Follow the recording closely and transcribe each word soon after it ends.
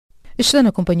Está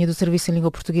na companhia do Serviço em Língua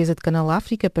Portuguesa de Canal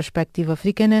África, Perspectiva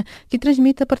Africana, que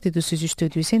transmite a partir dos seus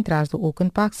estúdios centrais do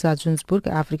Auckland Park, cidade de Johannesburg,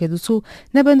 África do Sul,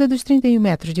 na banda dos 31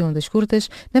 metros de ondas curtas,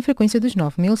 na frequência dos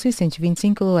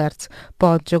 9.625 kHz.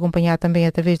 Pode acompanhar também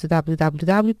através do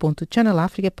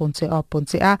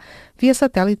www.channelafrica.co.za via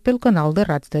satélite pelo canal da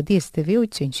rádio da DSTV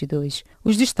 802.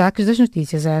 Os destaques das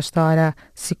notícias a esta hora.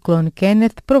 Ciclone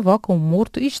Kenneth provoca um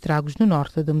morto e estragos no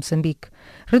norte de Moçambique.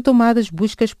 Retomadas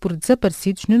buscas por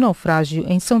desaparecidos no naufrágio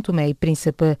em São Tomé e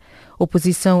Príncipe.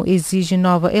 Oposição exige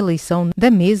nova eleição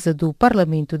da mesa do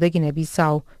Parlamento da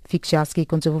Guiné-Bissau. Fique já a seguir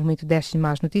com o desenvolvimento destas e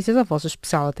mais notícias. A vossa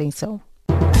especial atenção.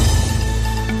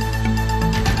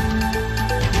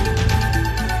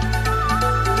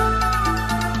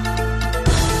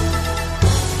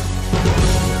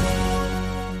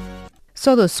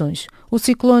 Saudações. O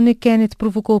ciclone Kenneth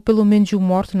provocou pelo menos um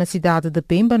morto na cidade de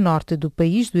Pemba, norte do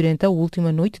país, durante a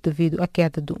última noite devido à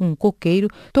queda de um coqueiro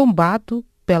tombado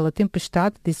pela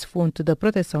tempestade, disse fonte da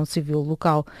Proteção Civil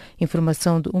local.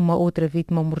 Informação de uma outra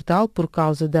vítima mortal por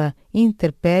causa da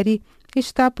intempérie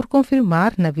está por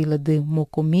confirmar na vila de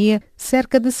Mocomia,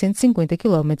 cerca de 150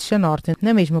 km a norte,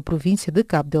 na mesma província de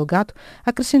Cabo Delgado,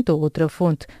 acrescentou outra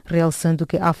fonte, realçando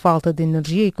que a falta de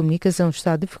energia e comunicação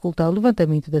está a dificultar o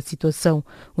levantamento da situação.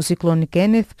 O ciclone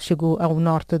Kenneth chegou ao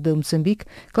norte de Moçambique,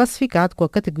 classificado com a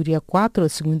categoria 4, a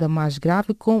segunda mais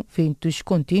grave, com ventos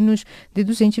contínuos de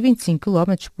 225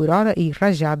 km por hora e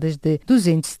rajadas de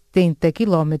 270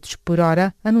 km por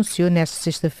hora, anunciou nesta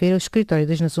sexta-feira o Escritório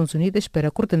das Nações Unidas para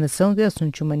a Coordenação de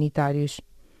Assuntos Humanitários.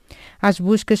 As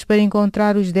buscas para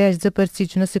encontrar os 10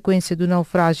 desaparecidos na sequência do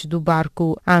naufrágio do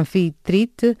barco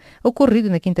Anfitrite, ocorrido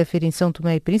na quinta-feira em São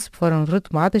Tomé e Príncipe, foram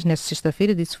retomadas nesta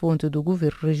sexta-feira, disse fonte do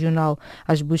governo regional.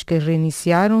 As buscas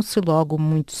reiniciaram-se logo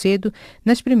muito cedo,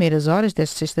 nas primeiras horas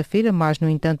desta sexta-feira, mas, no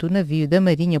entanto, o navio da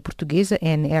Marinha Portuguesa,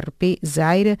 NRP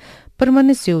Zaire,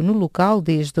 permaneceu no local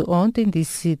desde ontem,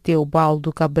 disse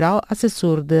Teobaldo Cabral,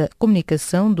 assessor de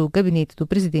comunicação do gabinete do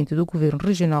presidente do governo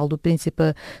regional do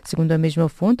Príncipe. Segundo a mesma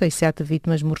fonte, as 7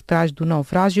 vítimas mortais do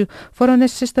naufrágio foram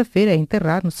nesta sexta-feira a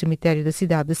enterrar no cemitério da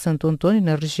cidade de Santo Antônio,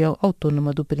 na região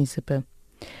autónoma do Príncipe.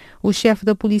 O chefe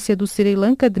da polícia do Sri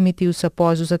Lanka demitiu-se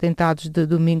após os atentados de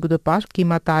domingo de Páscoa, que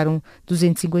mataram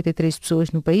 253 pessoas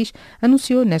no país,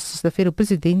 anunciou nesta sexta-feira o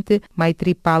presidente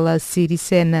Maithripala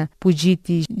Sirisena.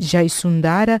 Pujiti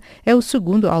Jaisundara é o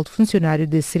segundo alto funcionário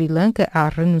de Sri Lanka a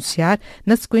renunciar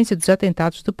na sequência dos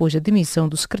atentados depois da demissão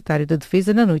do secretário da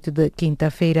Defesa na noite de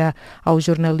quinta-feira. Aos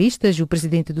jornalistas, o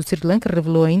presidente do Sri Lanka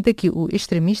revelou ainda que o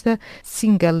extremista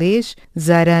singalês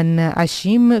Zaran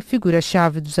Hashim,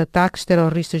 figura-chave dos ataques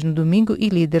terroristas no domingo e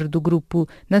líder do grupo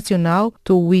nacional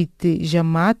Tawhid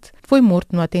Jamaat, foi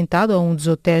morto no atentado a um dos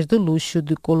hotéis de luxo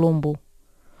de Colombo.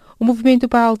 O Movimento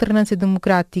para a Alternância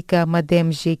Democrática, MADEM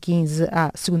G15,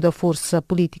 a segunda força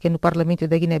política no Parlamento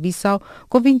da Guiné-Bissau,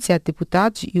 com 27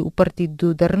 deputados, e o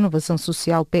Partido da Renovação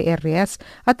Social, PRS,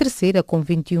 a terceira, com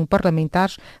 21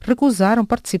 parlamentares, recusaram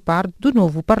participar do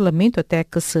novo Parlamento até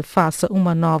que se faça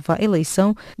uma nova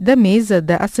eleição da mesa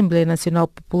da Assembleia Nacional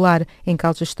Popular. Em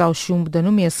causa está o chumbo da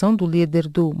nomeação do líder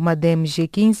do MADEM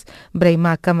G15,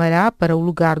 Breima Camará, para o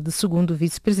lugar de segundo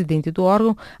vice-presidente do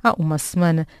órgão há uma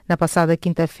semana. Na passada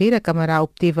quinta-feira, a Câmara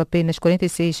obteve apenas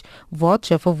 46 votos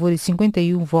a favor e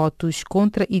 51 votos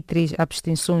contra e 3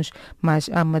 abstenções, mas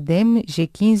a MADEM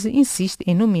G15 insiste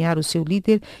em nomear o seu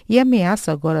líder e ameaça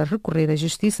agora recorrer à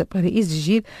justiça para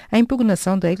exigir a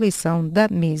impugnação da eleição da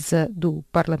mesa do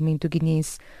Parlamento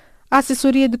guineense. A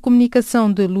assessoria de comunicação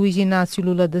de Luiz Inácio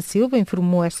Lula da Silva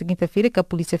informou esta quinta-feira que a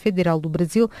Polícia Federal do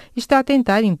Brasil está a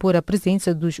tentar impor a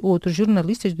presença dos outros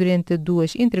jornalistas durante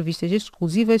 2 entrevistas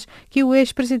exclusivas que o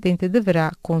ex-presidente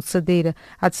deverá conceder.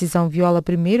 A decisão viola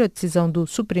primeiro a decisão do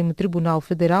Supremo Tribunal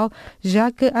Federal, já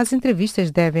que as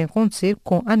entrevistas devem acontecer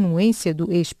com a anuência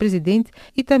do ex-presidente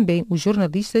e também os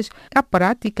jornalistas, a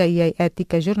prática e a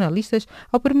ética jornalistas,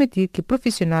 ao permitir que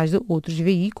profissionais de outros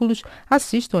veículos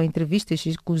assistam a entrevistas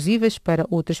exclusivas para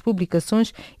outras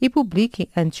publicações e publiquem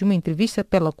antes uma entrevista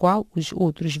pela qual os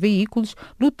outros veículos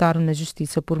lutaram na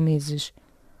justiça por meses.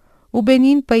 O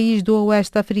Benin, país do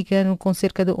oeste africano com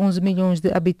cerca de 11 milhões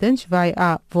de habitantes, vai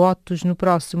a votos no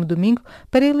próximo domingo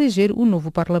para eleger o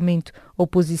novo parlamento. A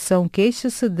oposição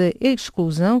queixa-se de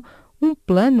exclusão, um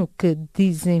plano que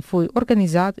dizem foi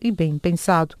organizado e bem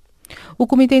pensado. O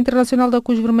Comitê Internacional da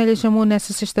Cruz Vermelha chamou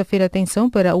nesta sexta-feira atenção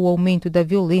para o aumento da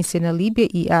violência na Líbia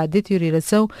e a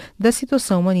deterioração da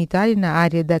situação humanitária na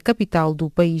área da capital do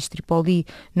país, Tripoli.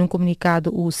 Num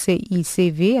comunicado, o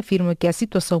CICV afirma que a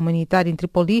situação humanitária em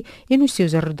Tripoli e nos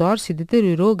seus arredores se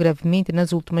deteriorou gravemente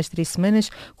nas últimas 3 semanas,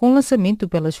 com o lançamento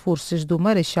pelas forças do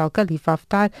Marechal Khalifa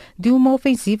Haftar de uma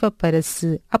ofensiva para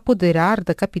se apoderar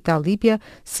da capital líbia,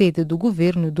 sede do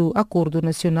governo do Acordo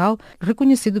Nacional,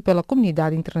 reconhecido pela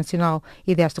comunidade internacional.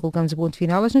 E desta colocamos o ponto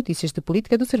final às notícias de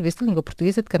política do Serviço de Língua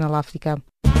Portuguesa de Canal África.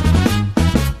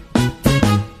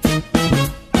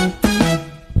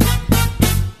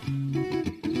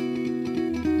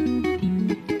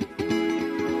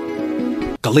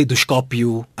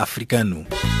 Caleidoscópio africano.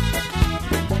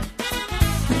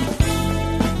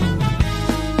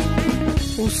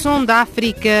 O som da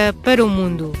África para o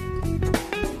mundo.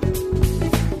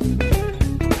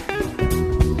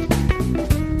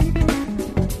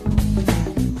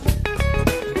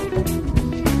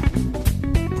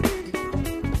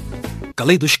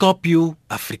 Caleidoscópio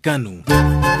africano.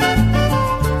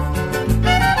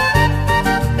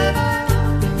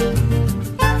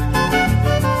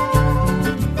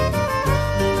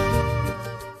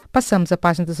 Passamos à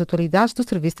página das atualidades do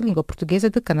Serviço de Língua Portuguesa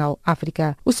de Canal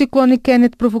África. O ciclone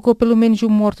Kenneth provocou pelo menos um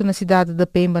morto na cidade da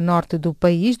Pemba, norte do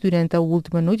país, durante a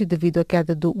última noite devido à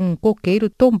queda de um coqueiro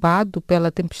tombado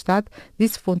pela tempestade,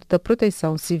 disse fonte da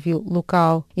Proteção Civil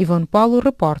local. Ivone Paulo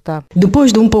reporta.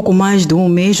 Depois de um pouco mais de um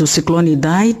mês, o ciclone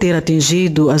Idai ter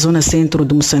atingido a zona centro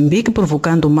de Moçambique,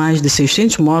 provocando mais de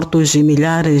 600 mortos e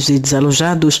milhares de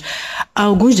desalojados,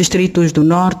 alguns distritos do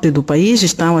norte do país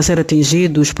estão a ser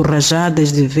atingidos por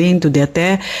rajadas de vento de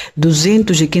até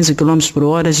 215 km por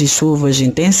hora e chuvas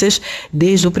intensas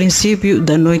desde o princípio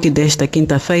da noite desta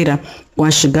quinta-feira, com a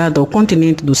chegada ao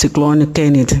continente do ciclone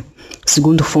Kenneth.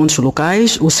 Segundo fontes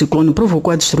locais, o ciclone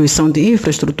provocou a destruição de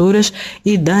infraestruturas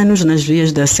e danos nas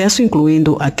vias de acesso,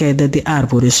 incluindo a queda de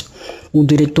árvores. O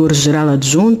diretor-geral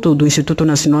adjunto do Instituto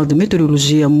Nacional de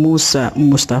Meteorologia, Moussa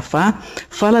Mustafa,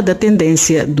 fala da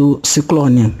tendência do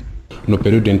ciclone. No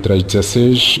período entre as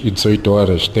 16 e 18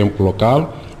 horas, tempo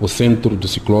local, o centro do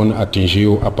ciclone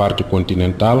atingiu a parte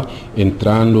continental,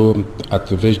 entrando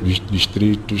através dos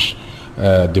distritos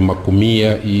de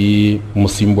Macomia e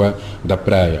Mocimboa da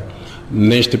Praia.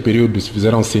 Neste período se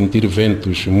fizeram sentir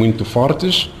ventos muito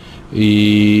fortes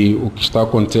e o que está a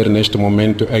acontecer neste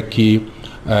momento é que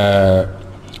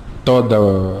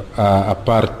toda a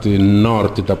parte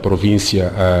norte da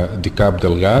província de Cabo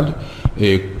Delgado,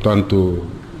 portanto,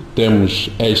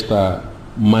 temos esta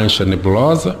mancha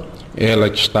nebulosa, ela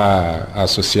que está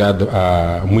associada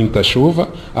a muita chuva,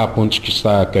 há pontos que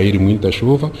está a cair muita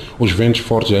chuva, os ventos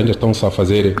fortes ainda estão-se a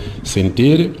fazer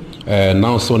sentir,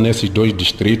 não só nesses 2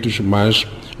 distritos, mas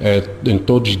em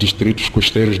todos os distritos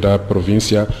costeiros da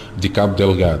província de Cabo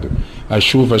Delgado. As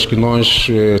chuvas que nós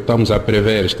estamos a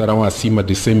prever estarão acima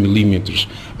de 100 milímetros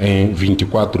em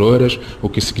 24 horas, o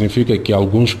que significa que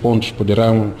alguns pontos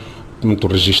poderão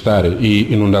registrar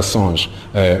inundações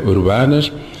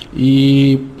urbanas.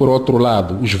 E, por outro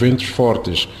lado, os ventos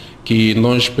fortes que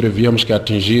nós prevíamos que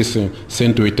atingissem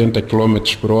 180 km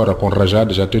por hora, com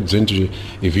rajadas até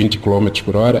 220 km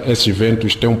por hora, esses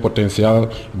ventos têm um potencial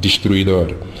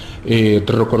destruidor. E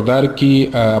de recordar que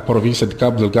a província de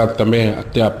Cabo Delgado também,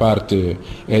 até a parte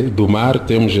do mar,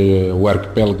 temos o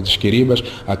arquipélago dos Quiribas,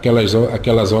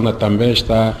 aquela zona também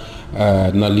está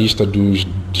na lista dos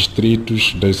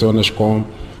distritos, das zonas com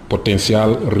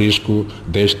potencial risco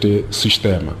deste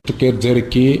sistema. Isso quer dizer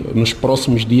que nos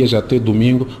próximos dias, até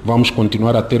domingo, vamos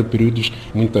continuar a ter períodos de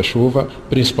muita chuva,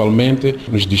 principalmente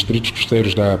nos distritos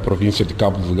costeiros da província de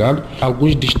Cabo Delgado.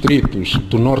 Alguns distritos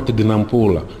do norte de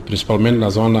Nampula, principalmente na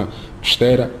zona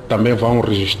costeira, também vão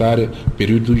registrar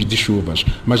períodos de chuvas.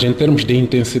 Mas em termos de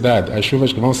intensidade, as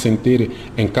chuvas que vão sentir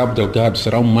em Cabo Delgado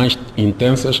serão mais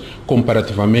intensas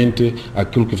comparativamente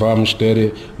àquilo que vamos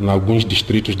ter em alguns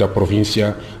distritos da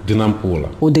província de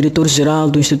Nampula. O diretor-geral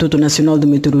do Instituto Nacional de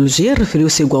Meteorologia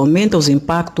referiu-se igualmente aos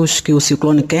impactos que o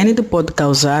ciclone Kenneth pode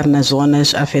causar nas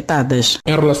zonas afetadas.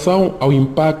 Em relação ao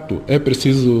impacto, é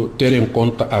preciso ter em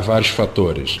conta há vários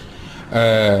fatores.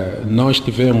 Nós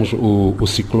tivemos o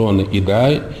ciclone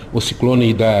Idai. O ciclone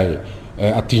Idai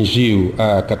atingiu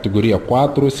a categoria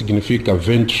 4, significa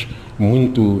ventos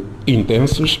muito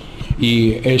intensos,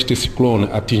 e este ciclone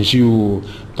atingiu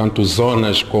tanto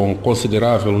zonas com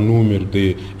considerável número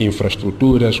de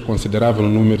infraestruturas, considerável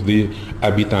número de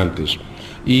habitantes.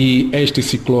 E este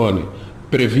ciclone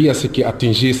previa-se que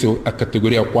atingisse a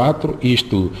categoria 4,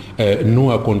 isto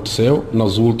não aconteceu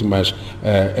nas últimas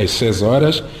 6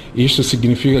 horas. Isto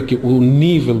significa que o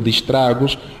nível de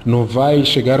estragos não vai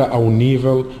chegar ao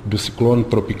nível do ciclone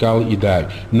tropical Idai.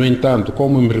 No entanto,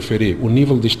 como me referi, o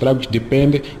nível de estragos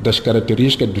depende das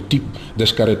características do tipo,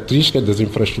 das características das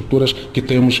infraestruturas que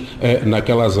temos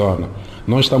naquela zona.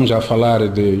 Nós estamos a falar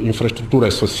de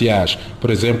infraestruturas sociais.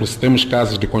 Por exemplo, se temos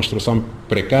casas de construção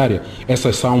precária,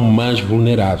 essas são mais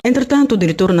vulneráveis. Entretanto, o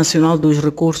diretor nacional dos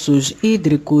recursos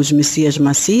hídricos, Messias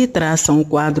Maci, traça um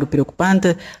quadro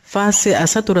preocupante face à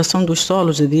saturação dos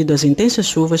solos devido às intensas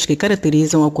chuvas que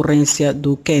caracterizam a ocorrência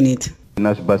do Kenneth.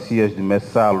 Nas bacias de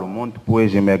Messalo, Monte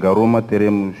Puez e Megaruma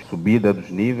teremos subida dos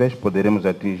níveis, poderemos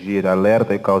atingir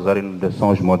alerta e causar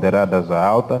inundações moderadas a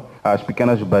alta. As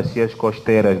pequenas bacias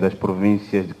costeiras das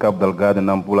províncias de Cabo Delgado e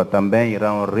Nampula também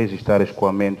irão registrar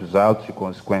escoamentos altos e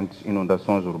consequentes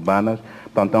inundações urbanas.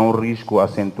 Portanto, há um risco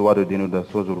acentuado de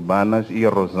inundações urbanas e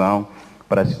erosão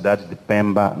para as cidades de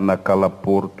Pemba, Nacala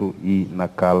Porto e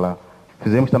Nacala.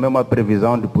 Fizemos também uma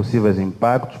previsão de possíveis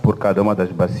impactos por cada uma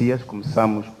das bacias.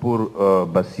 Começamos por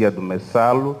bacia do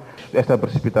Messalo. Esta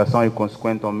precipitação e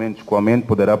consequente aumento de escoamento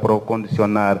poderá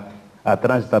condicionar a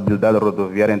transitabilidade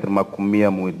rodoviária entre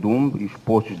Macomia, Muedum e os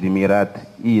postos de Mirate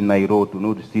e Nairoto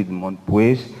no distrito de Monte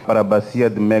Puez. Para a bacia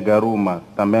de Megaruma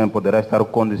também poderá estar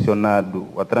condicionado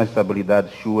a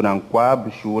transitabilidade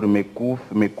Chur-Anquab, Chur-Mekuf,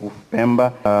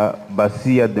 Mekuf-Pemba. A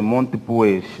bacia de Monte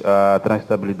Puez, a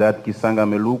transitabilidade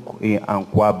Kisanga-Meluco e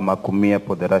Anquab-Macomia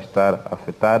poderá estar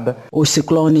afetada. Os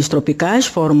ciclones tropicais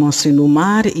formam-se no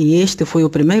mar e este foi o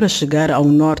primeiro a chegar ao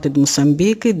norte de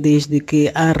Moçambique desde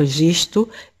que há registro,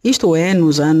 isto é,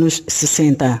 nos anos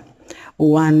 60.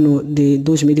 O ano de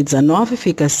 2019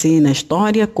 fica assim na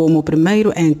história como o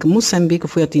primeiro em que Moçambique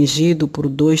foi atingido por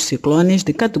 2 ciclones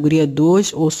de categoria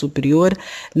 2 ou superior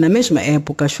na mesma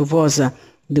época chuvosa,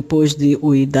 depois de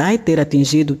o Idai ter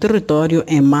atingido o território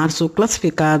em março,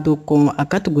 classificado com a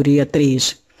categoria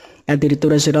 3. A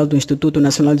diretora-geral do Instituto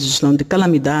Nacional de Gestão de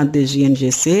Calamidades,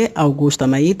 INGC, Augusta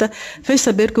Maíta, fez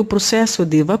saber que o processo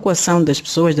de evacuação das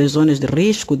pessoas das zonas de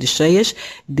risco de cheias,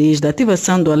 desde a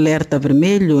ativação do alerta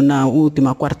vermelho na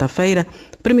última quarta-feira,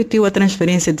 permitiu a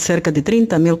transferência de cerca de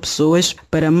 30 mil pessoas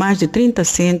para mais de 30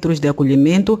 centros de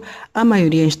acolhimento, a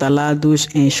maioria instalados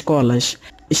em escolas.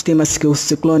 Estima-se que o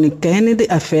ciclone Kennedy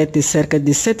afete cerca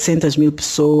de 700 mil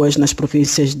pessoas nas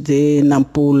províncias de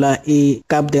Nampula e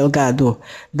Cabo Delgado.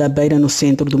 Da Beira, no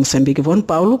centro de Moçambique, Von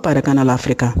Paulo, para Canal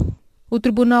África. O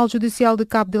Tribunal Judicial de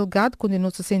Cabo Delgado condenou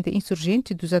 60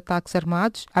 insurgentes dos ataques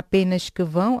armados a penas que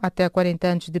vão até 40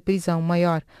 anos de prisão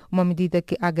maior, uma medida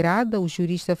que agrada o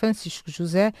jurista Francisco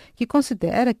José, que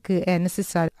considera que é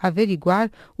necessário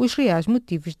averiguar os reais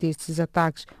motivos destes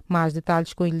ataques. Mais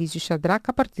detalhes com Elísio Shadrach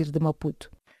a partir de Maputo.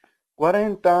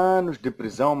 40 anos de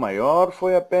prisão maior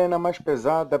foi a pena mais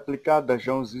pesada aplicada a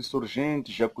uns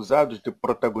insurgentes acusados de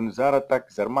protagonizar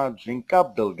ataques armados em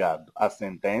Cabo Delgado. A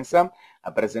sentença,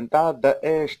 apresentada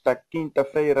esta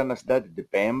quinta-feira na cidade de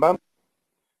Pemba,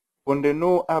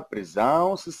 condenou à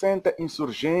prisão 60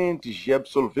 insurgentes e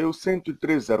absolveu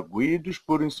 103 arguidos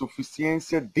por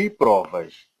insuficiência de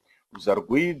provas. Os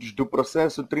arguidos do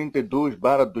processo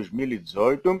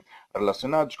 32/2018,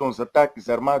 relacionados com os ataques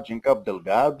armados em Cabo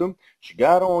Delgado,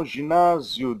 chegaram ao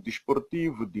ginásio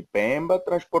desportivo de Pemba,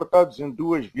 transportados em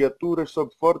 2 viaturas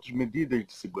sob fortes medidas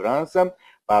de segurança,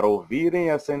 para ouvirem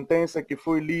a sentença que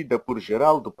foi lida por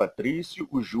Geraldo Patrício,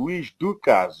 o juiz do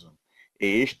caso.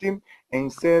 Este, em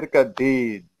cerca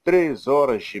de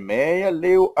 3h30,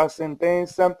 leu a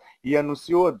sentença e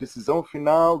anunciou a decisão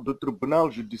final do Tribunal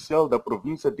Judicial da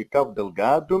província de Cabo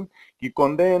Delgado, que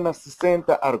condena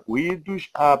 60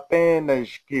 arguidos a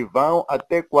penas que vão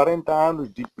até 40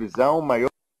 anos de prisão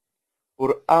maior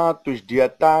por atos de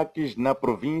ataques na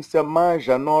província mais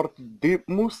a norte de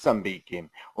Moçambique.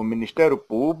 O Ministério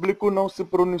Público não se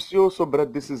pronunciou sobre a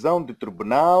decisão do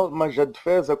tribunal, mas a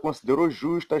defesa considerou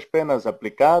justas as penas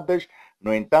aplicadas.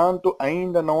 No entanto,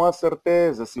 ainda não há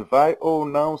certeza se vai ou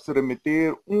não se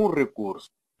remeter um recurso.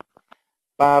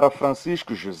 Para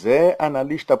Francisco José,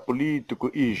 analista político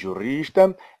e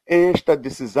jurista, esta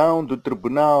decisão do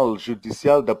Tribunal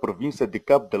Judicial da província de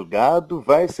Cabo Delgado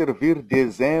vai servir de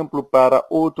exemplo para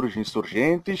outros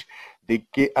insurgentes de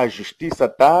que a justiça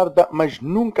tarda, mas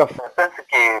nunca foi. Eu penso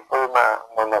que foi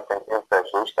uma sentença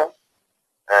justa,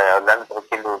 olhando para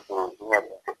aquilo que vinha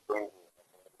acontecendo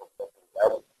na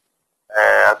comunidade,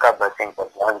 acaba se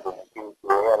enquadrando naquilo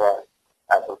que era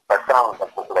a preocupação da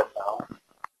população,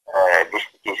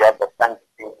 visto que já bastante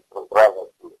tempo procurava-se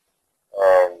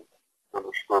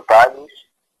pelos culpados.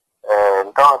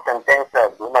 Então a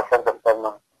sentença, de uma certa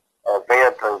forma, veio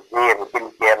a trazer aquilo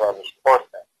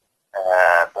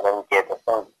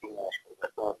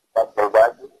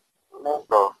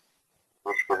só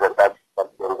os ataques de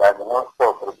capitalidade não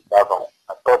só preocupavam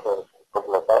a toda a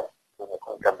população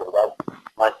com capitalidade,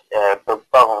 mas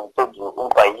preocupavam todo um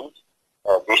país,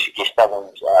 visto que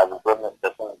estávamos a viver uma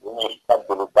situação de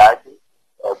instabilidade,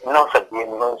 não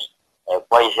sabíamos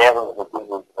quais eram os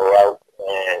motivos reais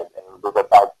dos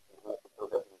ataques que estão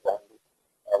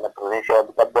realizando na província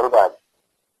de Cabo Delgado.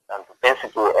 Portanto, penso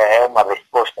que é uma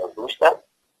resposta justa,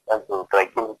 tanto para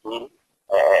aquilo que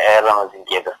eram as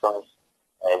inquietações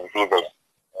devidas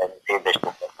das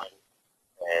populações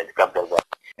de Cabo Delgado.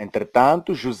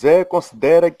 Entretanto, José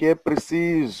considera que é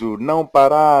preciso não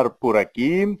parar por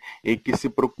aqui e que se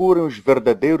procurem os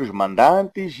verdadeiros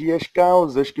mandantes e as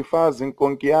causas que fazem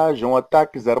com que hajam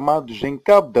ataques armados em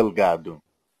Cabo Delgado.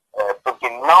 Porque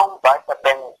não basta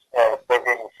apenas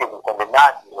terem sido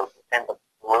condenados 60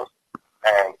 pessoas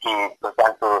que,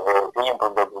 portanto, vinham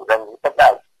produzindo os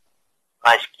ataques,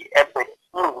 mas que é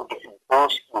preciso que se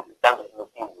busque, portanto, os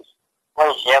motivos.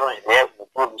 Quais eram os versos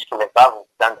motivos que levavam,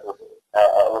 portanto,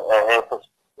 essas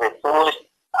pessoas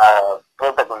a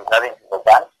protagonizarem esses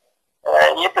ataques?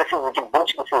 E é preciso que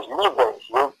busque seus líderes.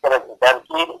 Eu quero dizer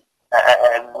que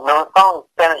não são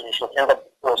apenas as 60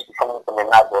 pessoas que foram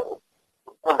condenadas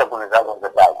que protagonizaram os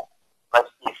ataques, mas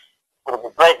que por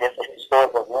detrás dessas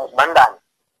pessoas haviam os mandantes.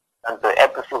 Portanto, é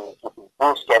preciso que se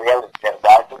busque a real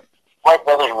verdade, quais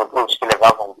eram os motivos que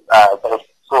levavam aquelas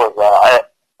pessoas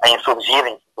a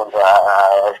insurgirem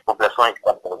contra as populações de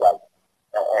Cabo Delgado.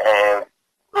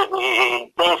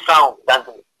 E quem são,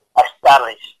 portanto, as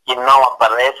taras que não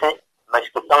aparecem, mas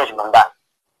que são os mandantes.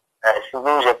 Se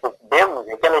nos apercebemos,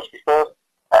 aquelas pessoas,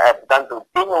 portanto,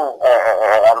 tinham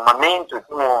armamento,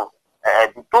 tinham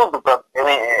de tudo para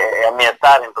poderem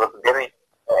ameaçarem, para poderem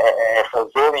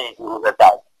fazerem os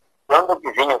ataques. De onde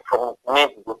que vinha o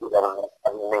fornecimento desses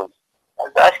armamentos?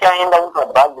 Acho que ainda há um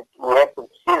trabalho que é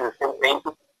preciso ser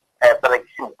feito para que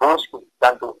se busque,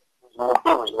 portanto, os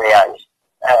motivos reais.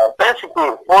 Penso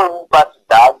que foi um passo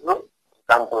dado,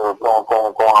 portanto,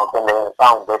 com a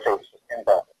condenação desses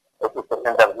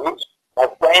 60 vídeos,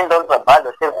 mas que ainda há um trabalho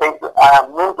a ser feito, há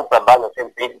muito trabalho a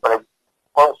ser feito para que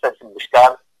possa se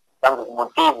buscar, portanto, os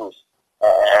motivos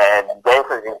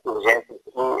dessas insurgências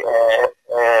que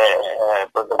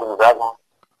protagonizavam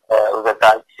os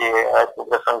ataques às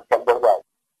populações de Cabo Delgado.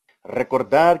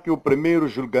 Recordar que o primeiro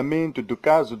julgamento do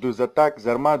caso dos ataques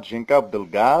armados em Cabo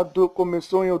Delgado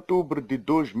começou em outubro de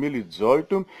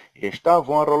 2018 e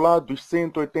estavam arrolados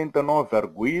 189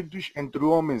 arguidos, entre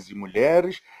homens e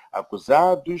mulheres,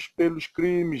 acusados pelos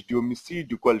crimes de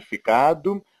homicídio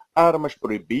qualificado, armas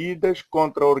proibidas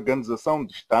contra a organização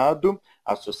de Estado,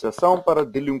 associação para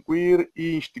delinquir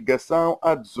e instigação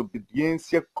à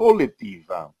desobediência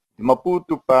coletiva. De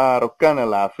Maputo para o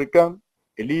Canal África,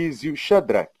 Elísio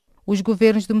Shadrach. Os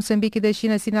governos de Moçambique e da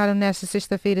China assinaram nesta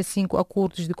sexta-feira 5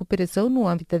 acordos de cooperação no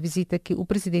âmbito da visita que o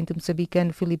presidente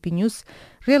moçambicano Filipe Nyusi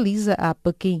realiza a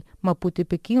Pequim. Maputo e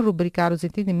Pequim rubricaram os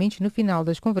entendimentos no final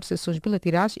das conversações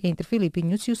bilaterais entre Filipe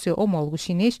Nyusi e o seu homólogo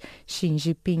chinês Xi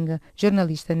Jinping.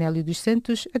 Jornalista Nélio dos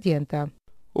Santos adianta.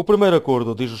 O primeiro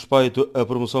acordo diz respeito à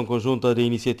promoção conjunta da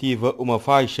iniciativa Uma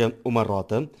Faixa, Uma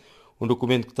Rota, um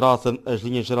documento que traça as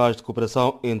linhas gerais de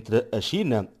cooperação entre a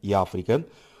China e a África.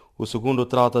 O segundo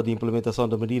trata de implementação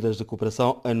de medidas de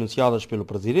cooperação anunciadas pelo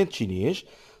presidente chinês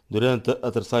durante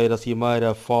a terceira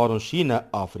cimeira Fórum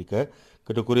China-África,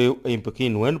 que decorreu em Pequim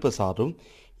no ano passado.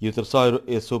 E o terceiro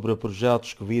é sobre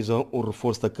projetos que visam o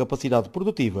reforço da capacidade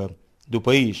produtiva do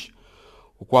país.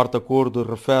 O quarto acordo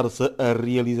refere-se à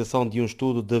realização de um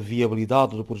estudo de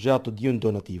viabilidade do projeto de um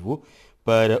donativo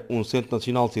para um Centro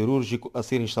Nacional Cirúrgico a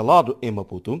ser instalado em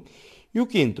Maputo. E o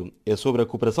quinto é sobre a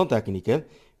cooperação técnica,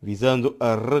 visando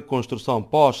a reconstrução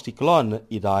pós-ciclone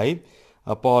Idai,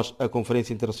 após a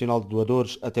Conferência Internacional de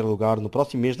Doadores a ter lugar no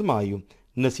próximo mês de maio,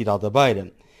 na cidade da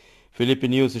Beira. Filipe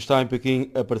Nyusi está em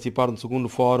Pequim a participar no segundo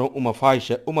fórum Uma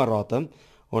Faixa, Uma Rota,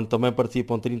 onde também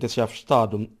participam 30 chefes de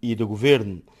Estado e de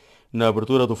Governo. Na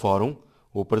abertura do fórum,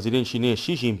 o presidente chinês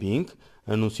Xi Jinping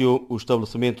anunciou o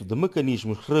estabelecimento de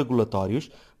mecanismos regulatórios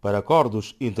para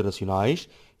acordos internacionais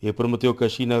e prometeu que a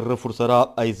China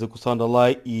reforçará a execução da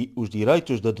lei e os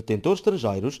direitos de detentores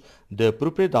estrangeiros de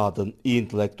propriedade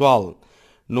intelectual.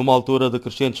 Numa altura de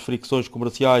crescentes fricções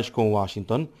comerciais com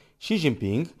Washington, Xi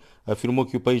Jinping afirmou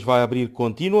que o país vai abrir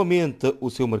continuamente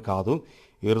o seu mercado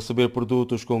e receber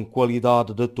produtos com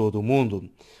qualidade de todo o mundo.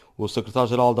 O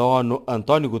secretário-geral da ONU,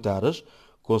 António Guterres,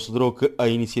 considerou que a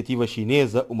iniciativa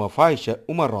chinesa Uma Faixa,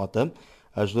 Uma Rota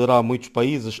ajudará muitos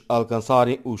países a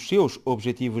alcançarem os seus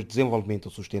objetivos de desenvolvimento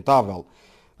sustentável.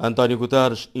 António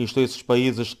Guterres instou esses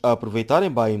países a aproveitarem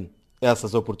bem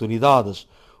essas oportunidades.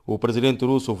 O presidente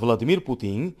russo Vladimir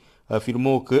Putin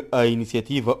afirmou que a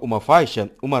iniciativa Uma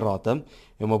Faixa, Uma Rota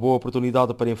é uma boa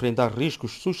oportunidade para enfrentar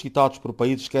riscos suscitados por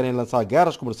países que querem lançar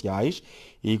guerras comerciais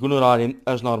e ignorarem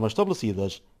as normas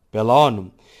estabelecidas pela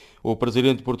ONU. O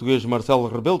presidente português Marcelo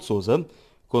Rebelo de Sousa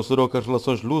considerou que as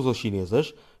relações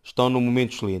luso-chinesas estão num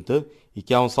momento excelente e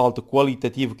que há um salto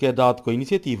qualitativo que é dado com a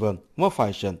iniciativa Uma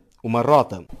Faixa, Uma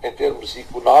Rota. Em termos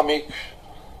económicos,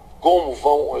 como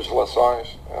vão as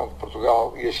relações entre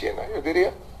Portugal e a China? Eu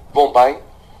diria, vão bem,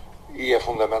 e é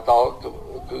fundamental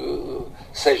que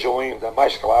sejam ainda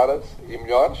mais claras e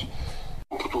melhores.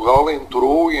 Portugal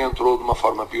entrou de uma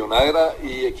forma pioneira,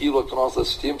 e aquilo a que nós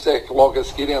assistimos é que logo a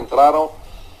seguir entrou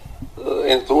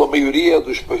a maioria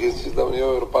dos países da União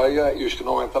Europeia, e os que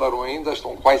não entraram ainda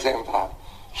estão quase a entrar.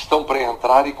 Estão para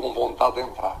entrar e com vontade de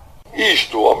entrar.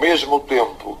 Isto ao mesmo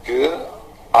tempo que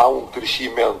há um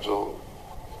crescimento,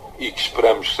 e que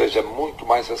esperamos que seja muito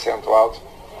mais acentuado,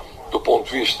 do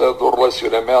ponto de vista do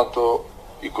relacionamento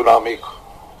económico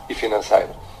e financeiro,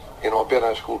 e não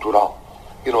apenas cultural,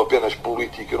 e não apenas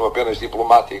político, e não apenas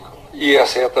diplomático. E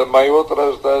essa é também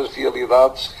outra das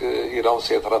realidades que irão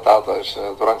ser tratadas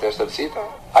durante esta visita.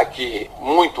 Há aqui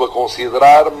muito a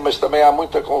considerar, mas também há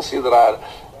muito a considerar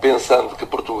pensando que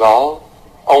Portugal,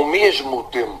 ao mesmo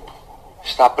tempo,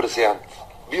 está presente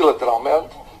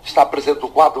bilateralmente, está presente no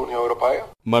quadro da União Europeia.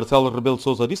 Marcelo Rebelo de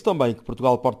Sousa disse também que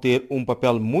Portugal pode ter um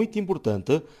papel muito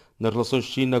importante nas relações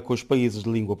de China com os países de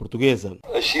língua portuguesa.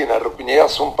 A China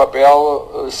reconhece um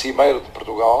papel cimeiro de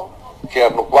Portugal,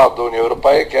 quer no quadro da União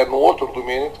Europeia, quer no outro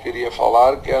domínio que queria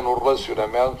falar, que é no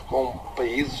relacionamento com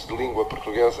países de língua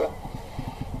portuguesa,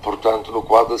 portanto no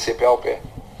quadro da CPLP.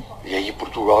 E aí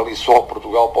Portugal, e só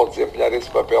Portugal, pode desempenhar esse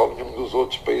papel, nenhum dos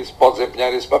outros países pode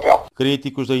desempenhar esse papel.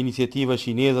 Críticos da iniciativa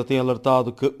chinesa têm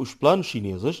alertado que os planos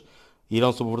chineses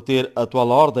irão subverter a atual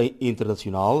ordem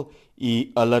internacional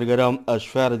e alargarão a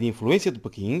esfera de influência de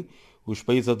Pequim. Os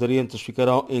países aderentes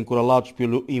ficarão encurralados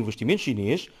pelo investimento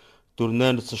chinês,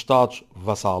 tornando-se Estados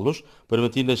vassalos,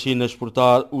 permitindo a China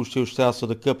exportar o seu excesso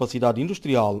de capacidade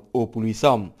industrial ou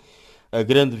poluição. A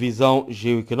grande visão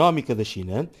geoeconómica da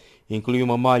China inclui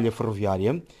uma malha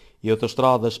ferroviária e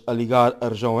autoestradas a ligar a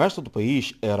região oeste do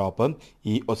país, a Europa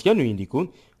e Oceano Índico,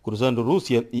 cruzando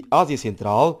Rússia e Ásia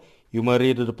Central, e uma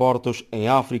rede de portos em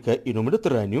África e no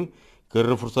Mediterrâneo, que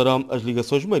reforçarão as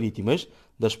ligações marítimas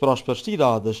das prósperas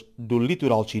cidades do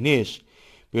litoral chinês.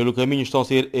 Pelo caminho estão a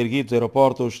ser erguidos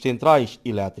aeroportos centrais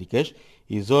elétricas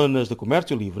e zonas de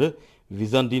comércio livre,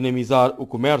 visando dinamizar o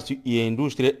comércio e a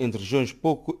indústria entre regiões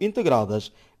pouco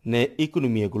integradas na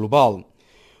economia global.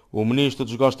 O ministro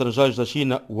dos Negócios Estrangeiros da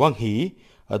China, Wang Yi,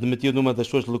 admitiu numa das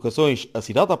suas deslocações à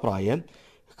cidade da Praia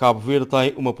que Cabo Verde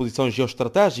tem uma posição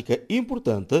geoestratégica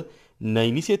importante na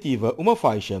iniciativa Uma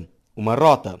Faixa, Uma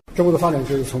Rota.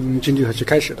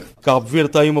 Cabo Verde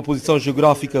tem uma posição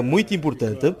geográfica muito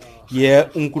importante e é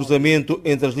um cruzamento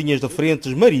entre as linhas de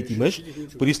frentes marítimas,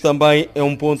 por isso também é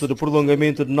um ponto de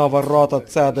prolongamento de nova rota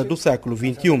de seda do século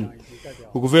XXI.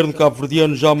 O governo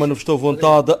cabo-verdiano já manifestou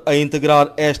vontade a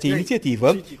integrar esta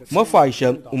iniciativa, Uma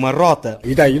Faixa, Uma Rota.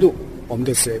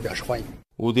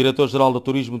 O diretor-geral do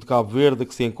Turismo de Cabo Verde,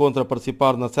 que se encontra a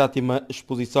participar na 7ª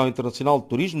Exposição Internacional de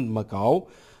Turismo de Macau,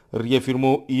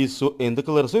 reafirmou isso em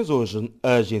declarações hoje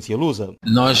à agência Lusa.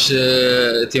 Nós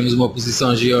temos uma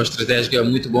posição geoestratégica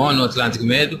muito boa no Atlântico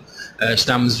Médio.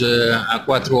 Estamos a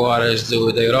 4 horas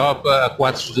da Europa, a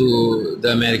 4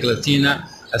 da América Latina,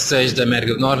 a 6 da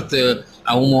América do Norte,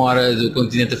 a 1 hora do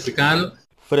continente africano.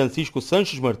 Francisco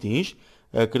Sanches Martins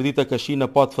acredita que a China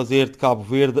pode fazer de Cabo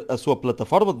Verde a sua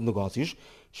plataforma de negócios,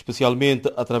 especialmente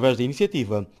através da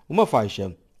iniciativa Uma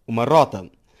Faixa, Uma Rota.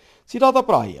 Cidade da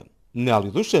Praia,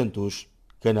 Nélio dos Santos,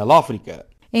 Canal África.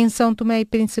 Em São Tomé e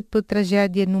Príncipe,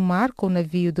 tragédia no mar com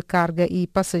navio de carga e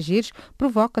passageiros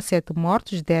provoca 7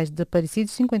 mortos, 10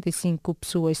 desaparecidos, 55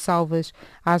 pessoas salvas.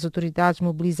 As autoridades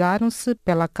mobilizaram-se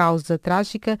pela causa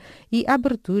trágica e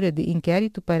abertura de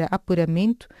inquérito para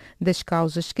apuramento das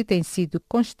causas que têm sido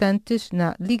constantes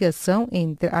na ligação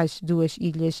entre as duas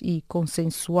ilhas e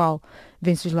consensual.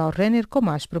 Venceslau Renner com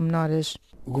mais pormenores.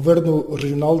 O Governo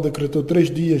Regional decretou 3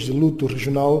 dias de luto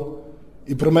regional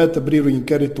e promete abrir o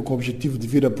inquérito com o objetivo de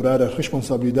vir apurar as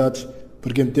responsabilidades,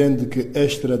 porque entende que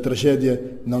esta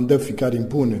tragédia não deve ficar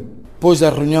impune. Após a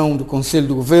reunião do Conselho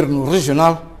do Governo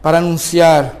Regional para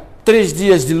anunciar 3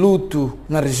 dias de luto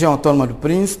na região autónoma do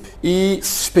Príncipe e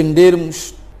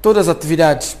suspendermos todas as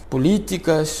atividades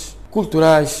políticas,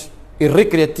 culturais e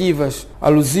recreativas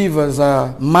alusivas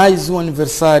a mais um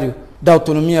aniversário da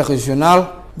autonomia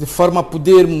regional, de forma a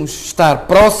podermos estar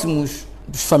próximos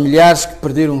dos familiares que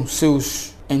perderam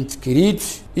seus entes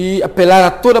queridos e apelar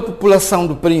a toda a população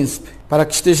do Príncipe para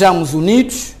que estejamos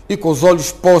unidos e com os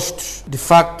olhos postos, de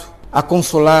facto, a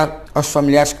consolar aos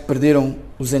familiares que perderam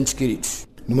os entes queridos.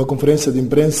 Numa conferência de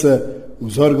imprensa,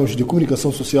 os órgãos de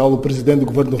comunicação social, o presidente do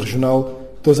governo regional,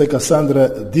 Tosé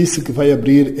Cassandra, disse que vai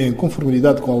abrir em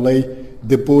conformidade com a lei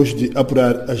depois de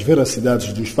apurar as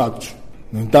veracidades dos factos.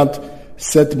 No entanto,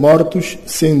 7 mortos,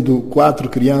 sendo 4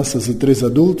 crianças e 3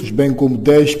 adultos, bem como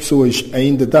 10 pessoas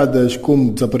ainda dadas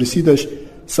como desaparecidas,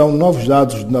 são novos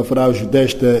dados do naufrágio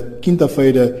desta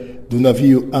quinta-feira do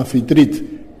navio Anfitrite,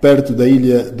 perto da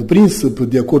Ilha do Príncipe,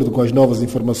 de acordo com as novas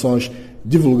informações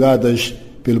divulgadas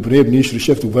pelo primeiro-ministro e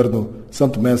chefe do governo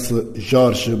santomense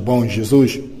Jorge Bom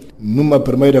Jesus. Numa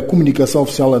primeira comunicação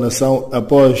oficial à nação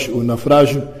após o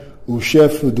naufrágio, o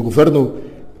chefe do governo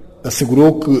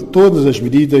assegurou que todas as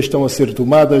medidas estão a ser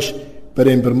tomadas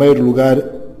para, em primeiro lugar,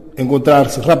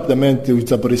 encontrar-se rapidamente os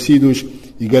desaparecidos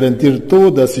e garantir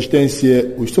toda a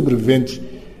assistência aos sobreviventes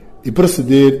e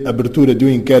proceder à abertura de um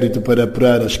inquérito para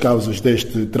apurar as causas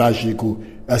deste trágico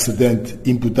acidente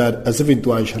e imputar as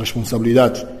eventuais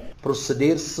responsabilidades.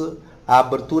 Proceder-se à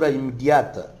abertura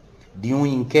imediata de um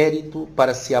inquérito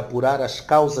para se apurar as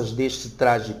causas deste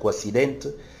trágico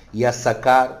acidente e a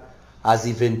sacar as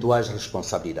eventuais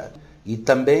responsabilidades. E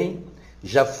também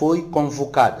já foi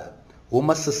convocada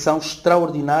uma sessão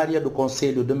extraordinária do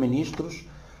Conselho de Ministros,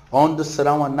 onde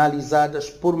serão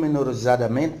analisadas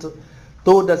pormenorizadamente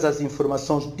todas as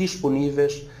informações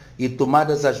disponíveis e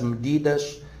tomadas as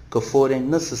medidas que forem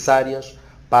necessárias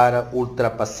para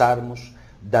ultrapassarmos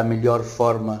da melhor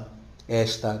forma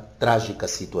esta trágica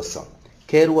situação.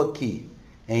 Quero aqui,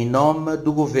 em nome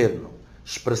do Governo,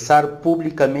 expressar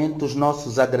publicamente os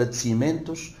nossos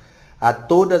agradecimentos a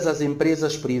todas as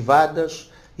empresas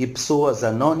privadas e pessoas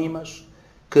anónimas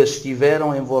que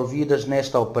estiveram envolvidas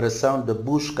nesta operação de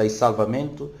busca e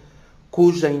salvamento,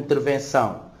 cuja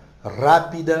intervenção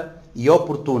rápida e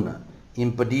oportuna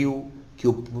impediu que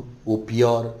o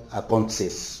pior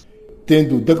acontecesse.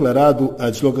 Tendo declarado a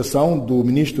deslocação do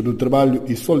Ministro do Trabalho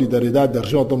e Solidariedade da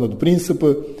Região Autónoma do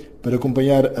Príncipe para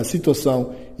acompanhar a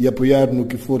situação e apoiar no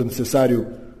que for necessário,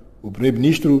 o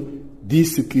Primeiro-Ministro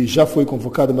disse que já foi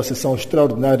convocada uma sessão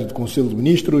extraordinária do Conselho de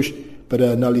Ministros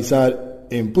para analisar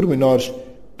em pormenores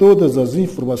todas as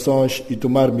informações e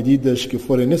tomar medidas que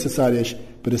forem necessárias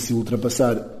para se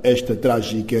ultrapassar esta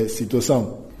trágica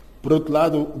situação. Por outro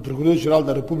lado, o Procurador-Geral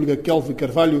da República, Kelvin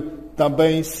Carvalho,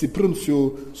 também se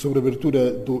pronunciou sobre a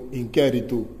abertura do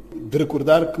inquérito. De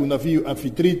recordar que o navio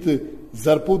Anfitrite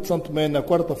zarpou de Santo Tomé na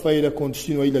quarta-feira com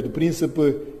destino à Ilha do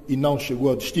Príncipe e não chegou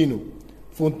ao destino.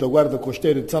 Fonte da Guarda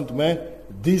Costeira de Santo Tomé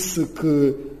disse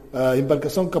que a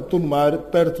embarcação captou no mar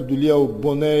perto do ilhéu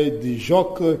Boné de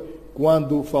Joque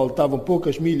quando faltavam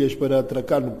poucas milhas para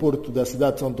atracar no porto da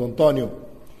cidade de Santo Antônio.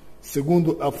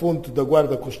 Segundo a fonte da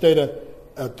Guarda Costeira,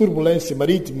 a turbulência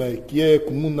marítima, que é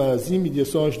comum nas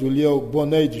imediações do ilhéu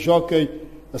Boné de Jockey,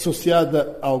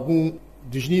 associada a algum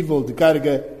desnível de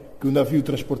carga que o navio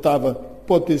transportava,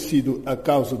 pode ter sido a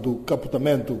causa do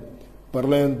capotamento. Para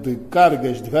além de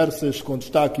cargas diversas com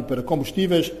destaque para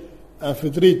combustíveis, a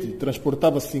Anfitrite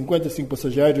transportava 55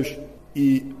 passageiros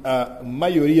e a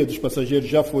maioria dos passageiros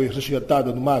já foi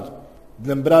resgatada no mar. De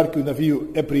lembrar que o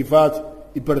navio é privado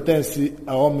e pertence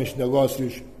a homens de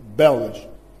negócios belgas.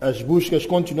 As buscas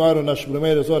continuaram nas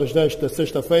primeiras horas desta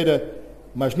sexta-feira,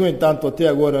 mas, no entanto, até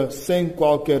agora, sem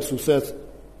qualquer sucesso,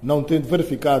 não tendo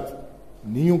verificado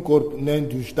nenhum corpo nem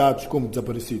dos dados como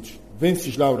desaparecidos.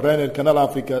 Venceslau Renner, Canal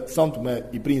África, São Tomé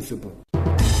e Príncipe.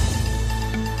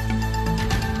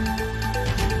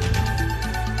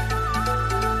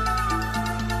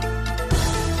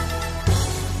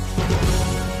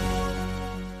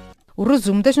 O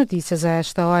resumo das notícias a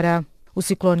esta hora. O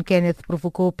ciclone Kenneth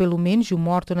provocou pelo menos um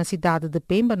morto na cidade de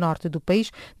Pemba, norte do país,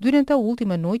 durante a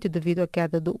última noite devido à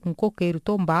queda de um coqueiro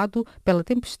tombado pela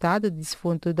tempestade, disse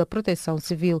fonte da Proteção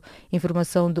Civil.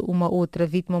 Informação de uma outra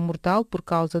vítima mortal por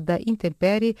causa da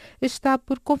intempérie está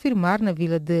por confirmar na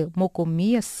vila de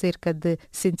Mocomi, a cerca de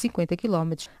 150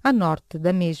 km a norte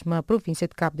da mesma província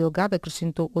de Cabo Delgado,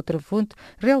 acrescentou outra fonte,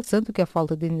 realçando que a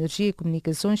falta de energia e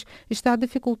comunicações está a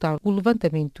dificultar o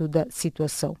levantamento da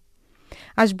situação.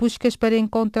 As buscas para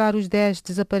encontrar os 10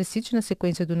 desaparecidos na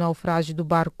sequência do naufrágio do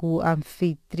barco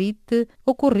Anfitrite,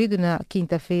 ocorrido na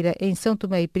quinta-feira em São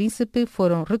Tomé e Príncipe,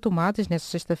 foram retomadas nesta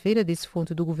sexta-feira, disse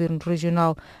fonte do governo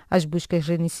regional. As buscas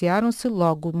reiniciaram-se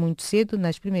logo muito cedo,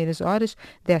 nas primeiras horas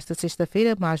desta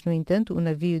sexta-feira, mas, no entanto, o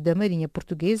navio da Marinha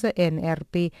Portuguesa,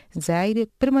 NRP Zaire,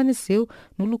 permaneceu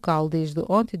no local desde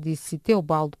ontem, disse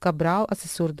Teobaldo Cabral,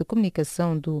 assessor de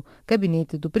comunicação do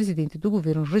gabinete do presidente do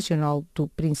governo regional do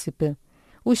Príncipe.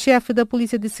 O chefe da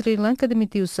polícia de Sri Lanka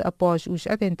demitiu-se após os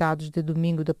atentados de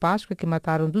domingo de Páscoa que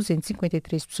mataram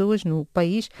 253 pessoas no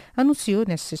país, anunciou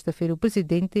nesta sexta-feira o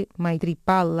presidente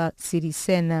Maithripala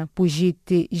Sirisena.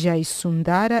 Pujit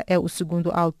Jaisundara é o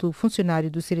segundo alto funcionário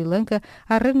do Sri Lanka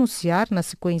a renunciar na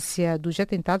sequência dos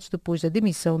atentados depois da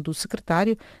demissão do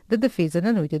secretário da Defesa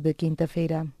na noite de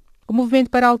quinta-feira. O Movimento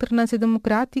para a Alternância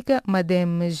Democrática,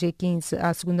 MADEM G15,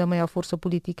 a segunda maior força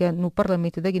política no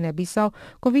Parlamento da Guiné-Bissau,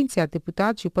 com 27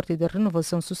 deputados, e o Partido da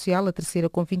Renovação Social, a terceira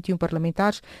com 21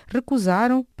 parlamentares,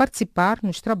 recusaram participar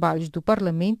nos trabalhos do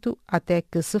Parlamento até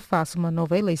que se faça uma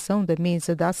nova eleição da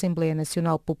mesa da Assembleia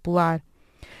Nacional Popular.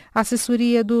 A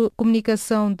assessoria de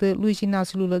comunicação de Luiz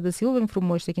Inácio Lula da Silva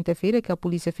informou esta quinta-feira que a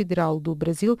Polícia Federal do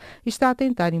Brasil está a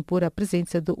tentar impor a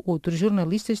presença de outros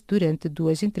jornalistas durante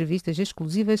 2 entrevistas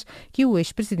exclusivas que o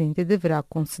ex-presidente deverá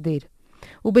conceder.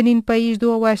 O Benin, país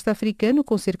do oeste africano,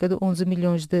 com cerca de 11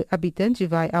 milhões de habitantes,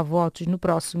 vai a votos no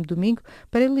próximo domingo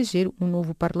para eleger um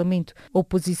novo parlamento. A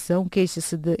oposição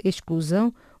queixa-se de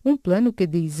exclusão, um plano que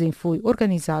dizem foi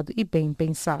organizado e bem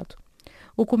pensado.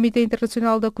 O Comitê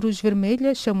Internacional da Cruz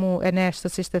Vermelha chamou nesta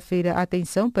sexta-feira a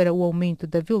atenção para o aumento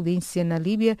da violência na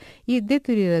Líbia e a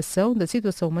deterioração da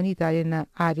situação humanitária na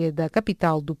área da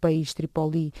capital do país,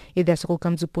 Tripoli. E desta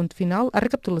colocamos o ponto final à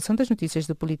recapitulação das notícias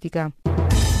de política.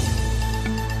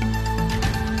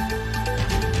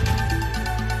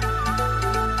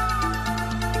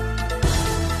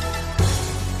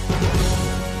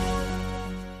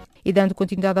 E dando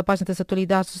continuidade à página das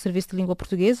atualidades do Serviço de Língua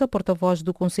Portuguesa, porta-voz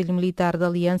do Conselho Militar da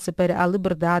Aliança para a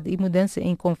Liberdade e Mudança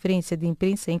em conferência de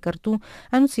imprensa em Khartoum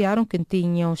anunciaram que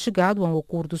tinham chegado a um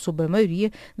acordo sobre a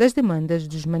maioria das demandas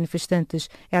dos manifestantes.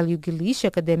 Hélio Guilich,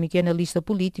 académico e analista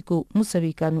político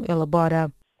moçambicano,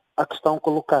 elabora. A questão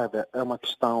colocada é uma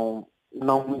questão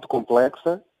não muito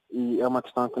complexa e é uma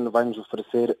questão que vai nos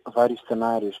oferecer vários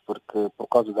cenários, porque por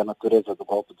causa da natureza do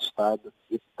golpe de Estado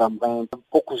e também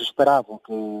poucos esperavam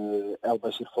que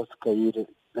El-Bashir fosse cair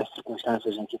nas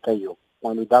circunstâncias em que caiu.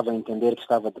 Quando dava a entender que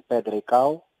estava de pedra e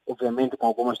cal, obviamente com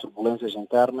algumas turbulências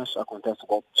internas, acontece o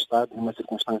golpe de Estado, uma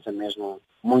circunstância mesmo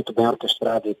muito bem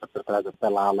orquestrada e perpetrada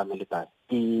pela ala militar.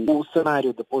 E o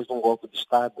cenário depois de um golpe de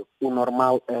Estado, o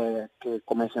normal é que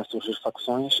comecem a surgir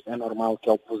facções, é normal que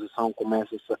a oposição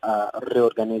comece a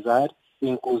reorganizar, e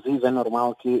inclusive é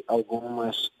normal que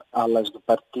algumas alas do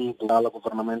partido, da ala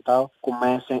governamental,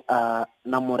 comecem a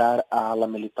namorar a ala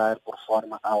militar por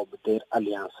forma a obter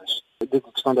alianças. Eu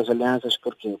digo questão das alianças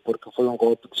porque foi um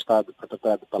golpe de Estado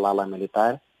perpetrado pela ala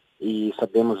militar e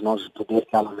sabemos nós o poder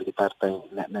que a ala militar tem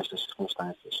nestas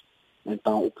circunstâncias.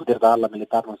 Então, o poder da ala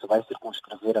militar não se vai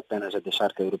circunscrever apenas a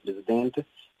deixar cair o presidente,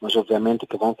 mas obviamente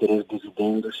que vão querer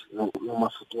dividendos numa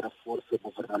futura força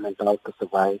governamental que se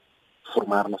vai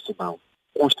formar no Sudão.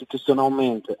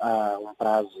 Constitucionalmente, há um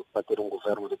prazo para ter um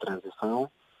governo de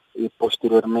transição e,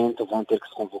 posteriormente, vão ter que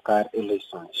se convocar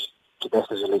eleições. Que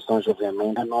destas eleições,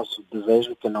 obviamente, é nosso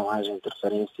desejo que não haja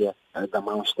interferência da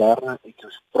mão externa e que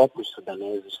os próprios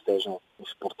sudaneses sejam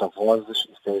os porta-vozes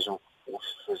e sejam os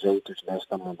sujeitos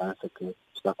desta mudança que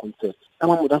está a acontecer. É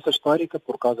uma mudança histórica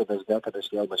por causa das décadas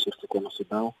que El-Bashir ficou no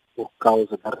Sudão, por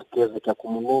causa da riqueza que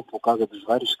acumulou, por causa dos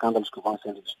vários escândalos que vão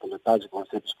sendo despoletados e vão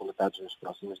ser despoletados nos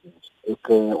próximos dias. E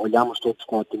que olhamos todos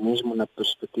com otimismo na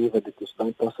perspectiva de que o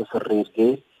Sudão possa se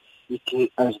reerguer e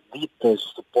que as ditas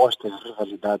supostas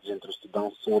rivalidades entre o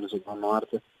Sudão Sul e o Sudão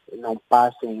Norte não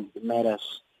passem de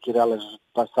meras quirelas do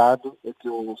passado e que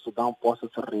o Sudão possa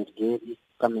se reerguer e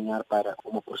caminhar para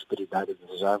uma prosperidade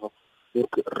desejável,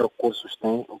 porque recursos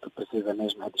tem, o que precisa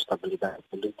mesmo é de estabilidade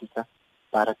política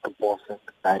para que possa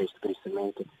dar este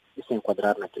crescimento e se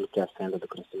enquadrar naquilo que é a senda do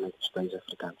crescimento dos países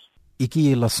africanos. E que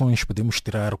relações podemos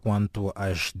tirar quanto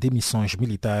às demissões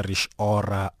militares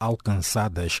ora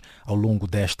alcançadas ao longo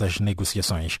destas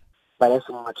negociações?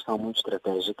 Parece uma questão muito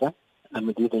estratégica, na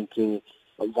medida em que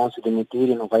vão se demitir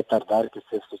e não vai tardar que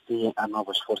se associem a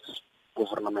novas forças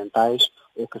governamentais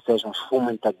ou que sejam os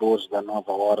fomentadores da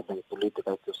nova ordem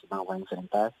política que o Sudão vai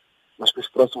enfrentar, mas que os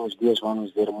próximos dias vão nos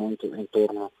dizer muito em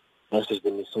torno destas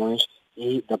demissões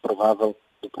e do provável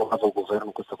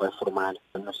governo que se vai formar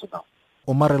no Sudão.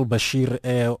 Omar el-Bashir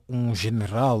é um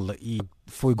general e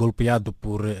foi golpeado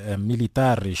por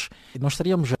militares. Nós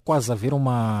estaríamos quase a ver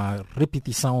uma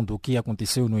repetição do que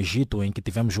aconteceu no Egito, em que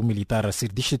tivemos um militar a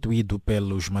ser destituído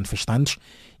pelos manifestantes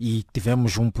e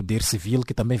tivemos um poder civil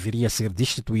que também viria a ser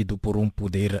destituído por um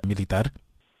poder militar?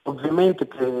 Obviamente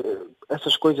que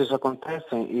essas coisas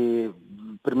acontecem e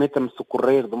permita-me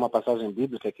socorrer de uma passagem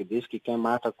bíblica que diz que quem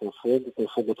mata com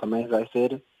fogo também vai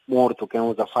ser morto. Quem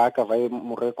usa faca vai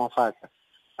morrer com faca.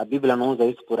 A Bíblia não usa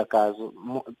isso por acaso.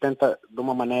 Tenta, de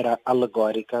uma maneira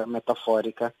alegórica,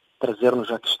 metafórica,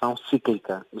 trazer-nos a questão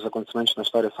cíclica. Os acontecimentos na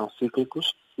história são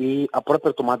cíclicos e a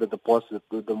própria tomada de posse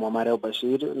de Muammar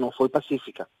el-Bashir não foi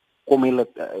pacífica. Como ele,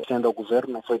 sendo ao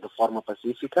governo, não foi de forma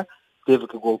pacífica, teve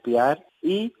que golpear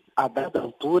e, a dada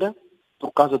altura,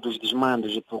 por causa dos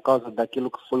desmandos e por causa daquilo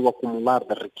que foi o acumular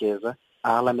da riqueza,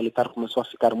 a ala militar começou a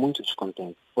ficar muito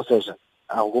descontente. Ou seja,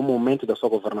 a algum momento da sua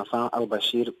governação,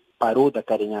 al-Bashir parou de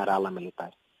acarinhar a ala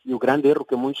militar. E o grande erro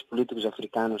que muitos políticos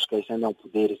africanos que ascendem ao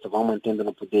poder e se vão mantendo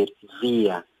no poder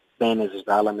via bênezes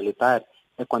da ala militar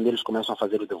é quando eles começam a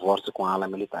fazer o divórcio com a ala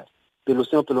militar. Pelo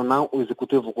sim ou pelo não, o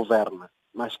executivo governa,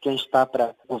 mas quem está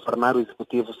para governar o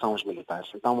executivo são os militares.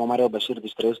 Então, Muammar el-Bashir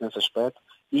distraiu-se nesse aspecto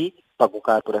e pagou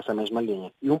caro por essa mesma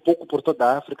linha. E um pouco por toda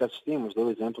a África assistimos, deu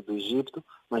o exemplo do Egito,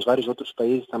 mas vários outros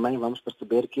países também vamos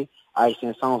perceber que a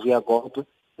ascensão via golpe,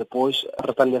 depois a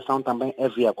retaliação também é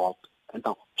via golpe.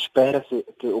 Então, espera-se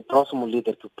que o próximo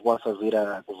líder que possa vir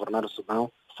a governar o Sudão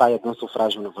saia de um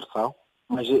sufrágio universal,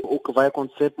 mas o que vai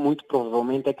acontecer muito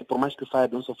provavelmente é que, por mais que saia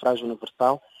de um sufrágio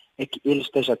universal, é que ele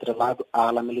esteja atrelado à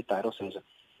ala militar, ou seja,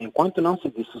 enquanto não se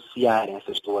dissociarem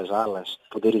essas duas alas,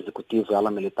 poder executivo e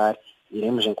ala militar,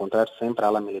 iremos encontrar sempre a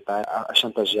ala militar a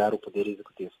chantagear o poder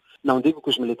executivo. Não digo que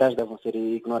os militares devem ser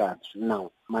ignorados,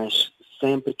 não, mas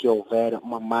sempre que houver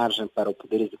uma margem para o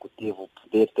poder executivo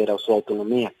poder ter a sua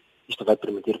autonomia, isto vai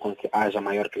permitir com que haja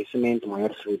maior crescimento,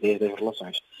 maior fluidez das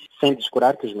relações. Sem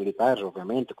descurar que os militares,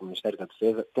 obviamente, como o Ministério da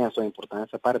Defesa, têm a sua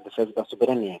importância para a defesa da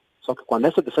soberania. Só que quando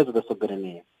essa defesa da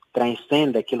soberania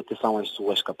transcende aquilo que são as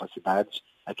suas capacidades,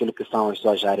 aquilo que são as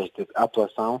suas áreas de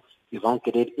atuação e vão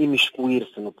querer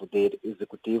imiscuir-se no poder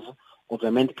executivo,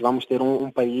 obviamente que vamos ter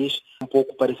um país um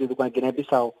pouco parecido com a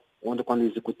Guiné-Bissau, onde quando o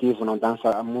executivo não dança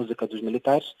a música dos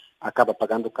militares, acaba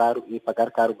pagando caro e pagar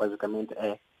caro basicamente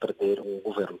é perder o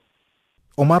governo.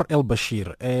 Omar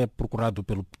el-Bashir é procurado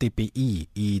pelo TPI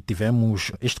e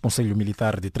tivemos este Conselho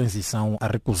Militar de Transição a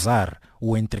recusar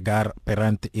o entregar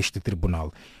perante este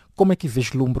tribunal. Como é que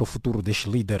vislumbra o futuro deste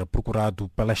líder procurado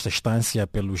pela esta instância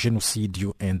pelo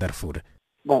genocídio em Darfur?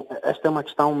 Bom, esta é uma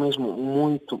questão mesmo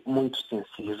muito, muito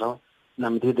sensível, na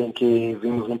medida em que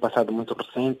vimos num passado muito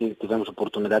recente e tivemos a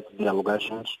oportunidade de dialogar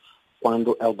juntos,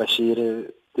 quando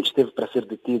el-Bashir esteve para ser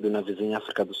detido na vizinha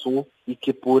África do Sul e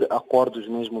que por acordos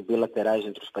mesmo bilaterais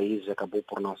entre os países acabou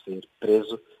por não ser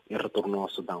preso e retornou ao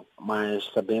Sudão. Mas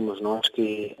sabemos nós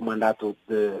que o mandato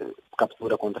de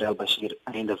captura contra el-Bashir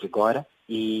ainda vigora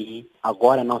e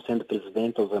agora não sendo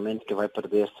presidente, obviamente que vai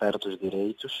perder certos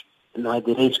direitos. Não é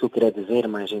direitos que eu queria dizer,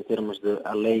 mas em termos de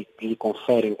a lei que lhe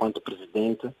confere enquanto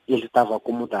presidente, ele estava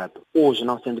acomodado. Hoje,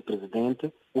 não sendo presidente,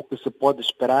 o que se pode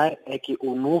esperar é que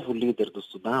o novo líder do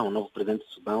Sudão, o novo presidente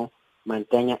do Sudão,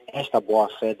 mantenha esta boa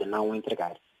fé de não o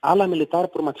entregar. A ala militar,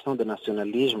 por uma questão de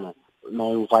nacionalismo,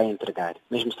 não o vai entregar,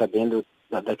 mesmo sabendo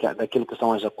daquilo que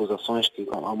são as acusações que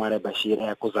Omar el-Bashir é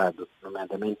acusado,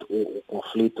 nomeadamente o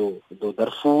conflito do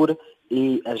Darfur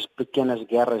e as pequenas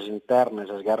guerras internas,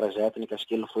 as guerras étnicas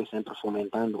que ele foi sempre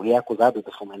fomentando e é acusado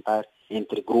de fomentar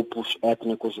entre grupos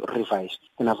étnicos rivais,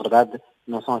 que na verdade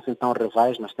não são assim tão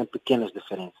rivais, mas têm pequenas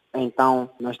diferenças. Então,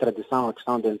 na extradição, a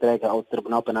questão de entrega ao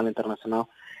Tribunal Penal Internacional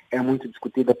é muito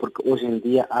discutida porque hoje em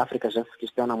dia a África já se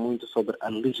questiona muito sobre a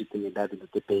legitimidade do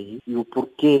TPI e o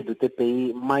porquê do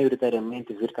TPI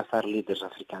maioritariamente vir caçar líderes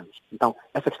africanos. Então,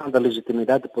 essa questão da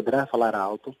legitimidade poderá falar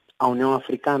alto. A União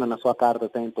Africana, na sua carta,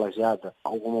 tem plagiado em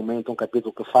algum momento um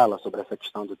capítulo que fala sobre essa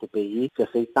questão do TPI, se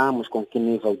aceitamos, com que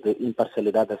nível de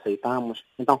imparcialidade aceitamos.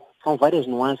 Então, são várias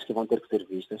nuances que vão ter que ser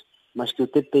vistas, mas que o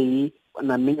TPI,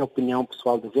 na minha opinião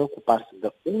pessoal, deve ocupar-se de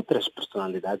outras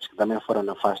personalidades que também foram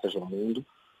nefastas ao mundo.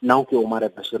 Não que o Omar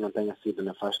el-Bashir não tenha sido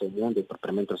nefasto ao mundo e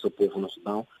propriamente ao seu povo no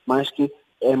Sudão, mas que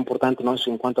é importante nós,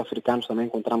 enquanto africanos, também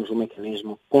encontrarmos um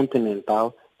mecanismo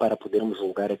continental para podermos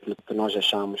julgar aquilo que nós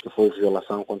achamos que foi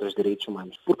violação contra os direitos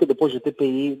humanos. Porque depois o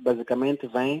TPI, basicamente,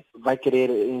 vai querer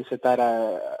incitar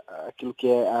aquilo que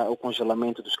é o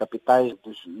congelamento dos capitais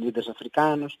dos líderes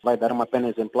africanos, vai dar uma pena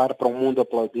exemplar para o mundo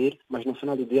aplaudir, mas no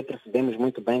final do dia percebemos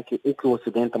muito bem que o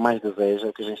Ocidente mais deseja,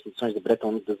 o que as instituições de Bretton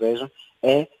Woods desejam,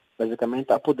 é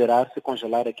basicamente apoderar-se e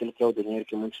congelar aquilo que é o dinheiro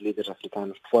que muitos líderes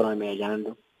africanos foram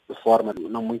amealhando de forma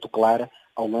não muito clara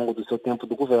ao longo do seu tempo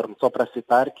de governo. Só para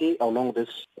citar que, ao longo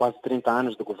desses quase 30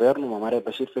 anos de governo, Muammar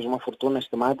el-Bashir fez uma fortuna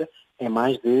estimada em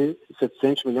mais de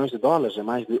 700 milhões de dólares, em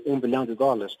mais de $1 bilhão,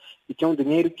 e que é um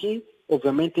dinheiro que,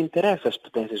 obviamente, interessa às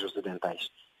potências ocidentais.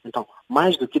 Então,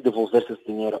 mais do que devolver-se esse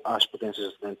dinheiro às potências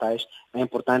ocidentais, é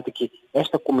importante que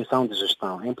esta comissão de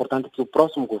gestão, é importante que o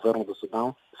próximo governo do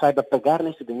Sudão saiba pegar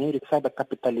nesse dinheiro e saiba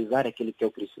capitalizar aquele que é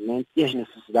o crescimento e as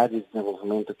necessidades de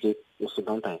desenvolvimento que o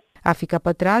Sudão tem. A ficar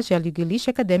para trás é Hélio Guilherme,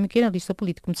 académico e analista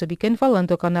político moçambicano,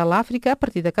 falando ao Canal África a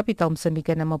partir da capital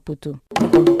moçambicana, Maputo.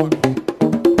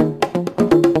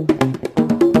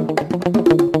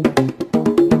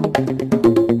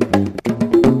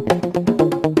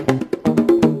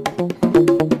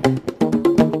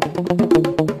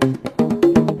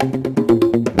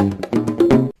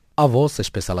 A vossa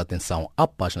especial atenção à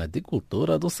página de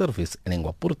cultura do Serviço em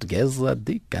Língua Portuguesa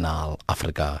de Canal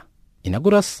África.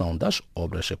 Inauguração das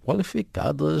obras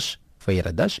qualificadas,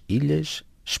 Feira das Ilhas,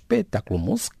 espetáculo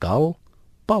musical,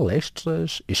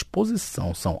 palestras,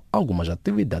 exposição são algumas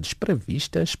atividades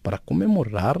previstas para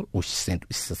comemorar os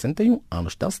 161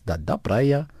 anos da cidade da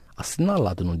Praia,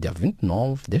 assinalado no dia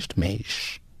 29 deste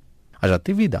mês. As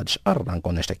atividades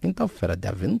arrancam nesta quinta-feira,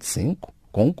 dia 25,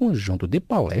 com um conjunto de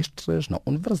palestras na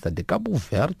Universidade de Cabo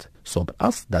Verde sobre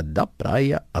a cidade da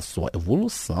Praia, a sua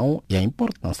evolução e a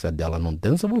importância dela no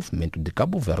desenvolvimento de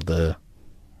Cabo Verde.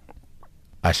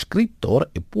 A escritora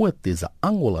e poetisa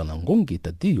angolana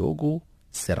Ngonguita Diogo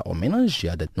será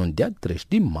homenageada no dia 3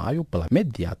 de maio pela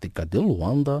mediática de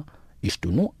Luanda,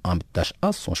 isto no âmbito das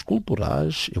ações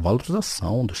culturais e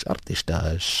valorização dos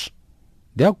artistas.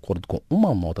 De acordo com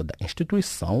uma nota da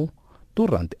instituição,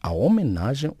 durante a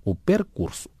homenagem, o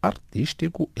percurso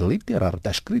artístico e literário da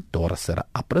escritora será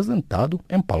apresentado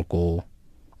em palco.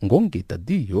 Ngonguita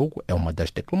Diogo é uma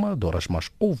das declamadoras mais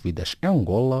ouvidas em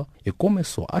Angola e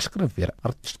começou a escrever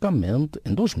artisticamente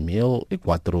em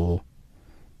 2004.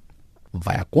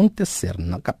 Vai acontecer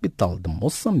na capital de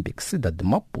Moçambique, cidade de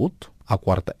Maputo, a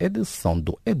 4ª edição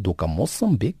do Educa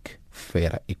Moçambique,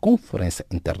 Feira e Conferência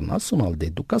Internacional de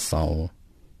Educação.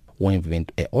 O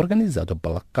evento é organizado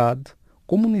pela CAD,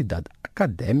 Comunidade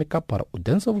Acadêmica para o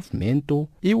Desenvolvimento,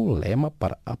 e o lema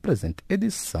para a presente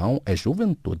edição é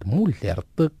Juventude Mulher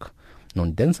TIC,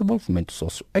 no desenvolvimento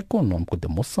socioeconômico de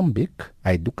Moçambique,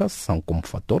 a educação como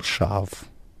fator-chave.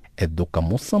 Educa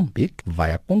Moçambique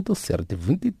vai acontecer de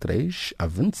 23 a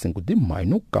 25 de maio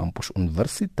no campus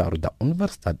universitário da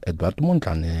Universidade Eduardo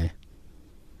Mondlane.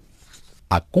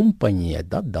 A Companhia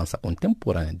da Dança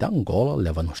Contemporânea de Angola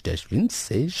leva nos dias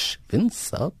 26,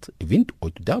 27 e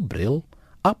 28 de abril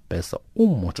a peça O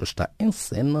Monstro Está em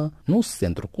Cena no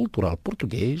Centro Cultural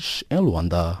Português, em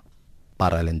Luanda.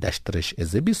 Para além das 3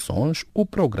 exibições, o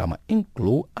programa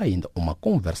inclui ainda uma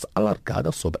conversa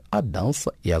alargada sobre a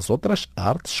dança e as outras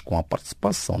artes, com a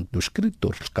participação do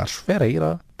escritor Carlos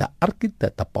Ferreira, da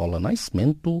arquiteta Paula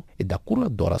Nascimento e da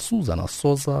curadora Susana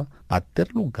Souza, a ter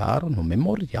lugar no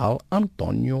Memorial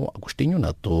Antônio Agostinho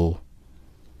Neto.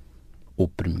 O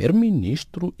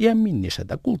primeiro-ministro e a ministra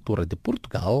da Cultura de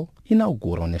Portugal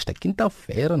inauguram nesta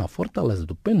quinta-feira, na Fortaleza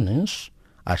do Penins,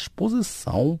 a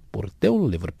exposição Por Teu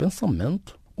Livre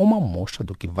Pensamento, uma mostra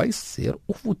do que vai ser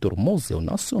o futuro Museu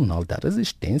Nacional da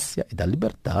Resistência e da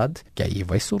Liberdade que aí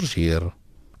vai surgir.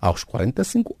 Aos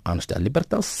 45 anos da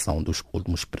libertação dos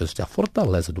últimos presos da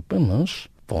Fortaleza do Penins,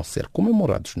 vão ser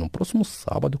comemorados no próximo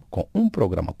sábado com um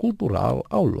programa cultural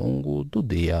ao longo do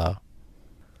dia.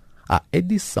 A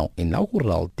edição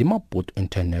inaugural de Maputo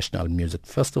International Music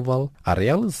Festival, a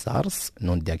realizar-se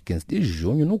no dia 15 de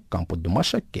junho no campo de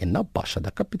Machaque, na Baixa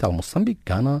da capital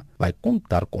moçambicana, vai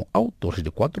contar com autores de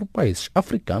 4 países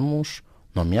africanos,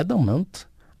 nomeadamente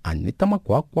Anita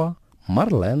Makwakwa,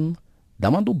 Marlene,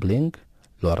 Dama do Bling,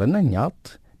 Lorena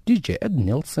Nhat, DJ Ed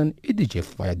Nilsen e DJ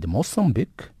Faia de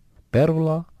Moçambique,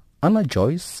 Pérola, Ana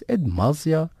Joyce,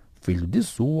 Edmásia, Filho de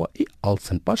Zua e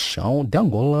Alcen Paixão de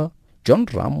Angola, John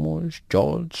Ramos,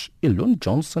 George e Lon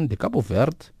Johnson de Cabo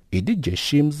Verde e DJ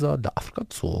Shimza da África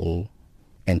do Sul.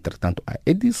 Entretanto, a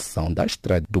edição da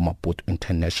estreia do Maputo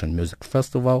International Music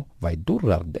Festival vai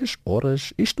durar 10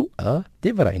 horas, isto é,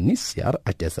 deverá iniciar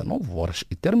às 19 horas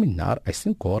e terminar às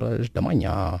 5 horas da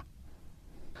manhã.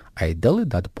 A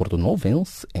idealidade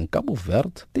porto-novense, em Cabo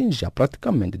Verde, tem já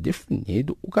praticamente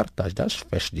definido o cartaz das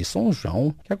festas de São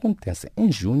João, que acontecem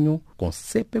em junho, com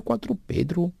CP4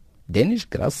 Pedro, Denis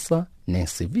Graça,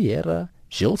 Nancy Vieira,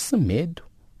 Gil Semedo,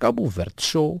 Cabo Verde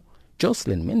Show,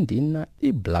 Jocelyn Mendina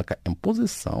e Blaca em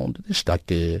posição de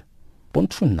destaque.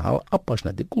 Ponto final à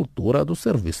página de cultura do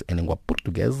Serviço em Língua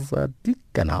Portuguesa de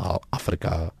Canal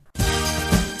África.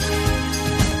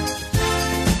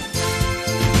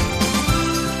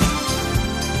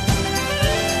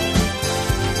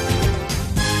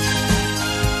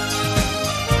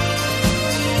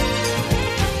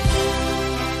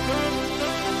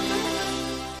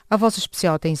 A vossa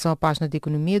especial atenção à página de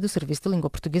economia do Serviço de Língua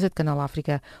Portuguesa de Canal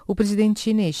África. O presidente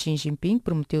chinês Xi Jinping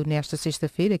prometeu nesta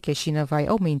sexta-feira que a China vai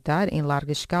aumentar em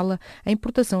larga escala a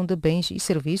importação de bens e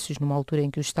serviços numa altura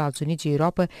em que os Estados Unidos e a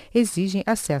Europa exigem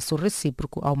acesso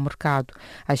recíproco ao mercado.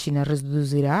 A China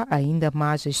reduzirá ainda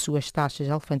mais as suas taxas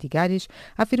alfandegárias,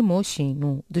 afirmou Xi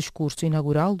no discurso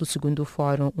inaugural do segundo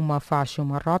Fórum Uma Faixa,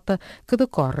 Uma Rota, que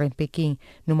decorre em Pequim,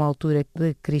 numa altura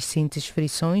de crescentes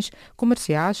frições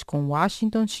comerciais com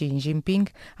Washington. Xi Jinping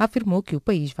afirmou que o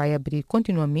país vai abrir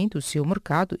continuamente o seu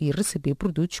mercado e receber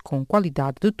produtos com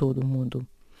qualidade de todo o mundo.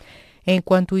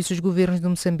 Enquanto isso, os governos de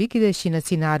Moçambique e da China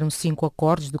assinaram 5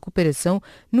 acordos de cooperação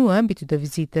no âmbito da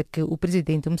visita que o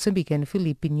presidente moçambicano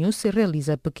Filipe Nyusi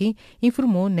realiza a Pequim,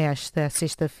 informou nesta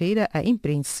sexta-feira a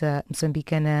imprensa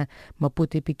moçambicana.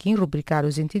 Maputo e Pequim rubricaram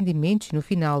os entendimentos no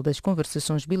final das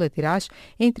conversações bilaterais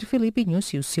entre Filipe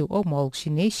Nyusi e o seu homólogo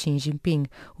chinês Xi Jinping.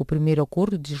 O primeiro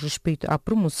acordo diz respeito à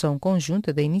promoção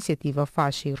conjunta da iniciativa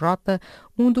Faixa e Rota,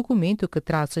 um documento que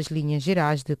traça as linhas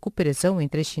gerais de cooperação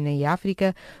entre a China e a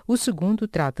África. O segundo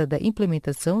trata da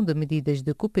implementação de medidas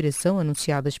de cooperação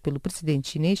anunciadas pelo presidente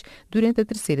chinês durante a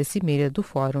terceira cimeira do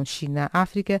Fórum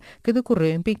China-África, que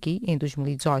decorreu em Pequim em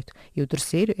 2018. E o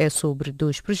terceiro é sobre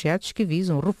 2 projetos que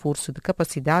visam o reforço de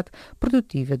capacidade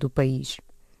produtiva do país.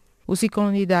 O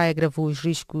ciclone Idai agravou os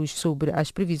riscos sobre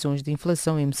as previsões de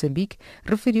inflação em Moçambique,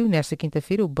 referiu nesta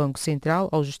quinta-feira o Banco Central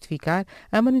ao justificar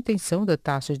a manutenção da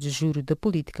taxa de juros da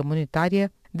política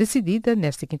monetária decidida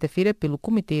nesta quinta-feira pelo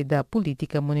Comitê da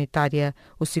Política Monetária.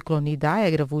 O ciclone Idai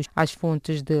agravou as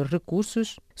fontes de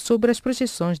recursos sobre as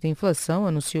projeções de inflação,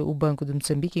 anunciou o Banco de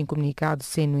Moçambique em comunicado,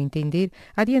 sem, no entender,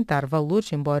 adiantar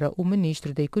valores, embora o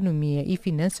ministro da Economia e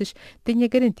Finanças tenha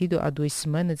garantido há 2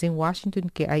 semanas em Washington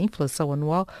que a inflação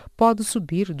anual pode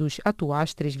subir dos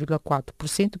atuais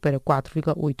 3,4% para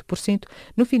 4,8%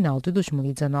 no final de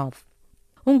 2019.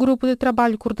 Um grupo de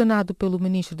trabalho coordenado pelo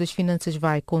Ministro das Finanças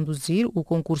vai conduzir o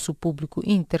concurso público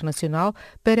internacional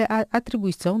para a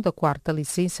atribuição da 4ª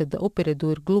licença de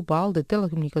operador global de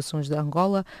telecomunicações de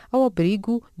Angola ao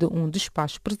abrigo de um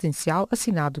despacho presidencial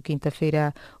assinado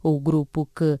quinta-feira. O grupo,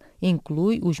 que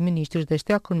inclui os ministros das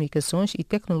Telecomunicações e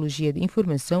Tecnologia de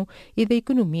Informação e da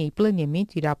Economia e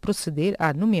Planeamento, irá proceder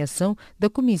à nomeação da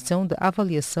Comissão de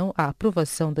Avaliação, à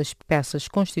aprovação das peças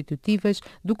constitutivas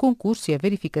do concurso e à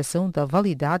verificação da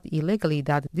validade e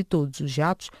legalidade de todos os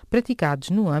atos praticados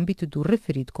no âmbito do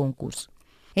referido concurso.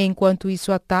 Enquanto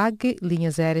isso, a TAG,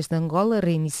 Linhas Aéreas de Angola,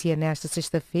 reinicia nesta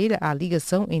sexta-feira a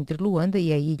ligação entre Luanda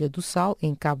e a Ilha do Sal,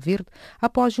 em Cabo Verde,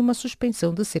 após uma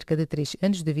suspensão de cerca de 3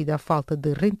 anos devido à falta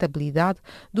de rentabilidade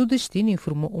do destino,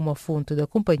 informou uma fonte da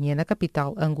companhia na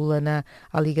capital angolana.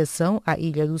 A ligação à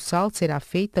Ilha do Sal será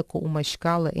feita com uma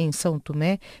escala em São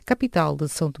Tomé, capital de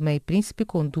São Tomé e Príncipe,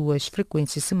 com 2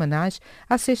 frequências semanais,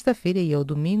 à sexta-feira e ao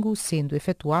domingo, sendo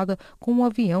efetuada com um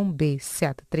avião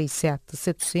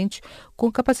B737-700 com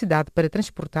capacidade para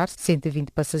transportar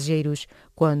 120 passageiros.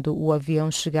 Quando o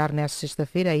avião chegar nesta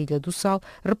sexta-feira à Ilha do Sal,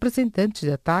 representantes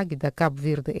da TAG e da Cabo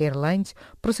Verde Airlines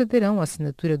procederão à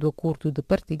assinatura do acordo de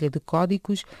partilha de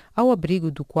códigos, ao abrigo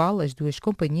do qual as 2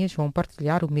 companhias vão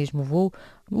partilhar o mesmo voo,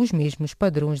 os mesmos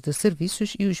padrões de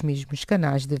serviços e os mesmos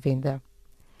canais de venda.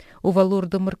 O valor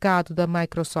do mercado da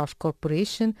Microsoft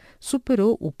Corporation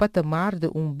superou o patamar de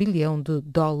 $1 bilhão,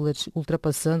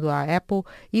 ultrapassando a Apple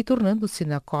e tornando-se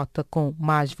na cota com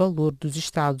mais valor dos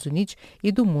Estados Unidos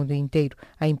e do mundo inteiro.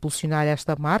 A impulsionar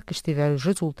esta marca estiveram os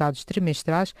resultados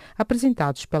trimestrais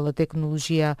apresentados pela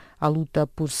tecnologia. A luta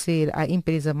por ser a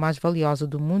empresa mais valiosa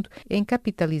do mundo em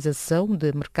capitalização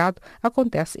de mercado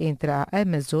acontece entre a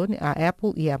Amazon, a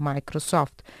Apple e a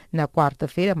Microsoft. Na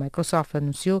quarta-feira, a Microsoft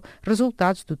anunciou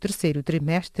resultados do terceiro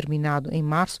trimestre terminado em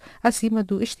março, acima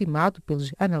do estimado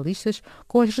pelos analistas,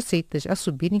 com as receitas a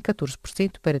subirem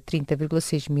 14% para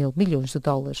 30,6 mil milhões de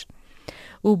dólares.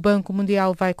 O Banco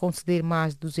Mundial vai conceder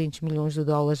mais de $200 milhões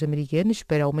americanos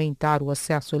para aumentar o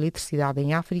acesso à eletricidade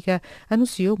em África,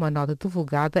 anunciou uma nota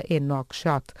divulgada em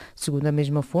Nouakchott. Segundo a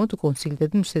mesma fonte, o Conselho de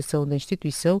Administração da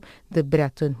instituição de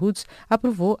Bretton Woods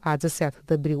aprovou, a 17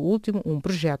 de abril último, um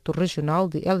projeto regional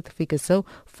de eletrificação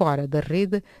fora da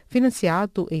rede,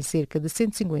 financiado em cerca de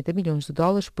 $150 milhões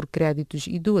por créditos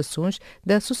e doações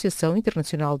da Associação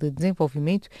Internacional de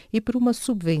Desenvolvimento e por uma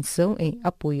subvenção em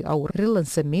apoio ao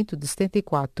relançamento de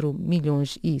 $74,7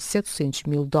 milhões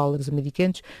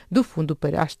americanos do Fundo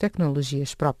para as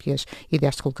Tecnologias Próprias. E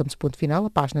desta colocamos ponto final à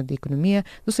página de Economia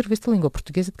do Serviço de Língua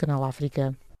Portuguesa de Canal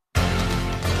África.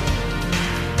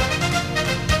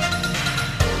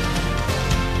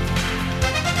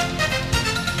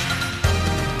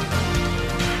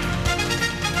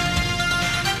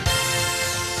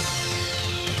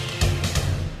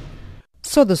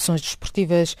 Saudações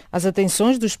desportivas. As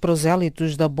atenções dos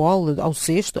prosélitos da bola ao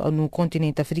cesto no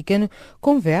continente africano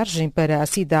convergem para a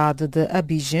cidade de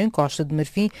Abidjan, Costa de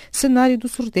Marfim, cenário do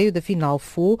sorteio da Final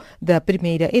Four da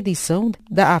primeira edição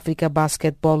da Africa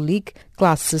Basketball League,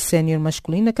 classe sénior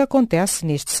masculina, que acontece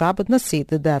neste sábado na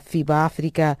sede da FIBA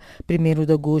África. 1º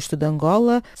de agosto de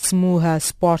Angola, Smurra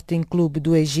Sporting Clube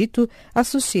do Egito,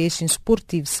 Association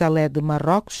Sportive Salé de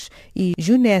Marrocos e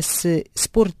Jeunesse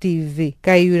Sportive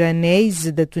Caiuranese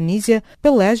da Tunísia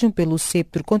pelejam pelo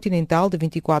sceptro continental de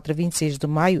 24 a 26 de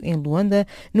maio em Luanda,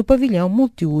 no pavilhão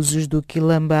multiusos do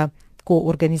Quilamba.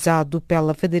 Co-organizado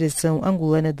pela Federação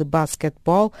Angolana de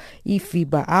Basquetebol e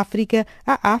FIBA África,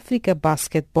 a Africa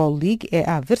Basketball League é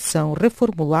a versão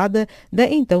reformulada da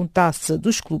então Taça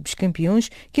dos Clubes Campeões,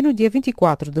 que no dia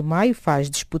 24 de maio faz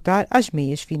disputar as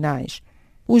meias finais.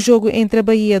 O jogo entre a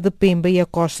Baía de Pemba e a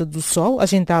Costa do Sol,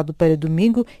 agendado para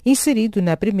domingo, inserido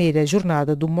na primeira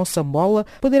jornada do Moçambola,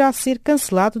 poderá ser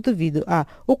cancelado devido à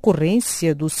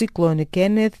ocorrência do ciclone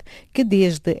Kenneth, que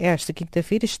desde esta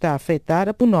quinta-feira está a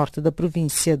afetar o norte da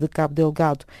província de Cabo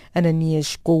Delgado.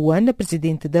 Ananias Kouana,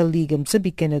 presidente da Liga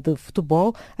Moçambicana de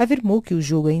Futebol, afirmou que o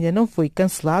jogo ainda não foi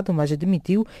cancelado, mas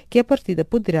admitiu que a partida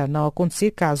poderá não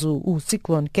acontecer caso o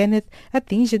ciclone Kenneth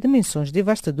atinja dimensões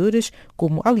devastadoras,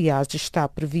 como aliás está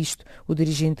previsto. O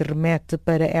dirigente remete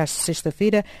para esta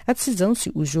sexta-feira a decisão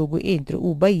se o jogo entre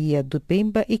o Baía de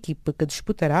Pemba, equipa que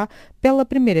disputará pela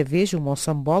primeira vez o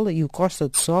Moçambola, e o Costa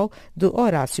do Sol, de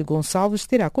Horácio Gonçalves,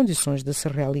 terá condições de se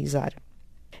realizar.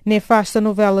 Nefasta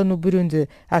novela no Burundi,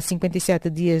 há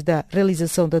 57 dias da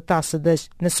realização da Taça das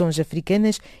Nações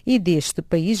Africanas e deste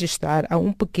país estar a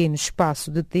um pequeno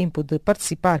espaço de tempo de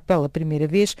participar pela primeira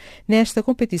vez nesta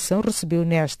competição, recebeu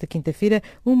nesta quinta-feira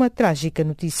uma trágica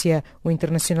notícia. O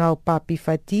internacional Papi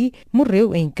Fati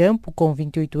morreu em campo com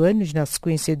 28 anos na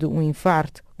sequência de um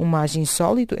infarto. O mais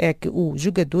insólito é que o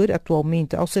jogador,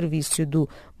 atualmente ao serviço do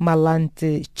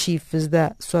Malante Chiefs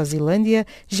da Suazilândia,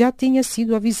 já tinha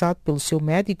sido avisado pelo seu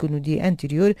médico no dia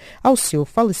anterior ao seu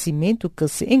falecimento que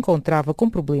se encontrava com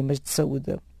problemas de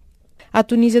saúde. A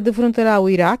Tunísia defrontará o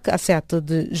Iraque a 7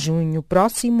 de junho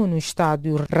próximo no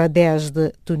estádio Radès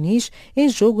de Tunis, em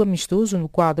jogo amistoso no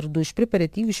quadro dos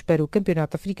preparativos para o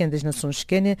Campeonato Africano das Nações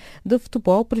CAN de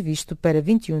futebol previsto para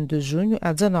 21 de junho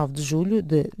a 19 de julho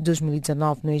de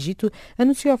 2019 no Egito,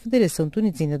 anunciou a Federação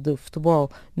Tunisina de Futebol.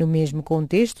 No mesmo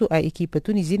contexto, a equipa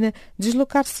tunisina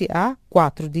deslocar-se-á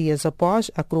 4 dias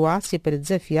após a Croácia para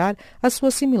desafiar a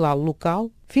sua similar local,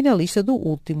 finalista do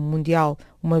último Mundial.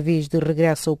 Uma vez de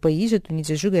regresso ao país, a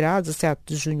Tunísia jogará a 17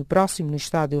 de junho próximo no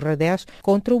estádio Radès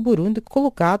contra o Burundi,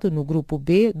 colocado no grupo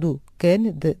B do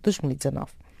CAN de 2019.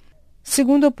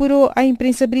 Segundo apurou a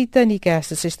imprensa britânica,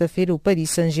 esta sexta-feira o Paris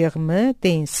Saint-Germain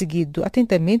tem seguido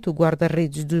atentamente o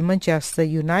guarda-redes do Manchester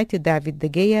United, David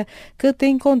De Gea, que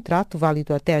tem contrato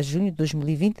válido até junho de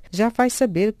 2020, já faz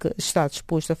saber que está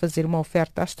disposto a fazer uma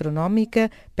oferta astronómica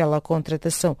pela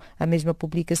contratação. A mesma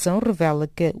publicação revela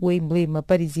que o emblema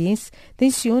parisiense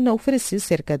tenciona oferecer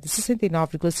cerca de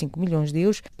 69,5 milhões de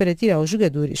euros para tirar o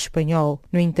jogador espanhol.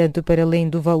 No entanto, para além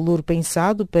do valor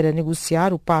pensado para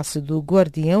negociar o passe do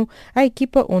guardião, a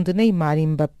equipa onde Neymar e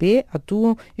Mbappé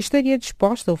atuam estaria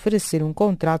disposta a oferecer um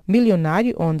contrato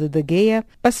milionário onde De Gea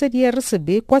passaria a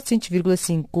receber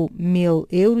 400,5 mil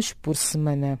euros por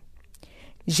semana.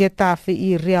 Getafe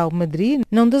e Real Madrid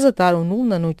não desataram nulo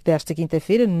na noite desta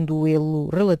quinta-feira num duelo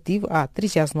relativo à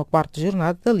 34ª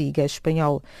jornada da Liga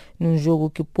Espanhola, num jogo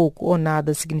que pouco ou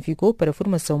nada significou para a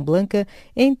formação blanca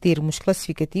em termos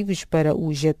classificativos. Para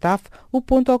o Getafe, o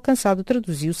ponto alcançado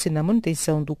traduziu-se na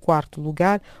manutenção do 4º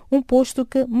lugar, um posto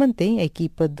que mantém a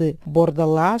equipa de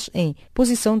Bordalás em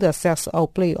posição de acesso ao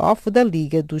play-off da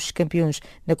Liga dos Campeões.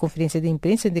 Na conferência de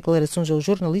imprensa, em declarações aos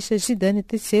jornalistas, Zidane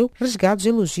teceu rasgados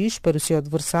elogios para o seu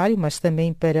adversário, mas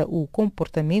também para o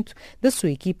comportamento da sua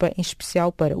equipa, em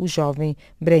especial para o jovem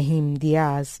Brahim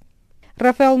Diaz.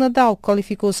 Rafael Nadal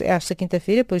qualificou-se esta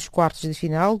quinta-feira para os quartos de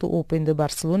final do Open de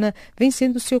Barcelona,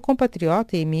 vencendo o seu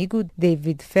compatriota e amigo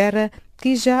David Ferrer,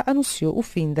 que já anunciou o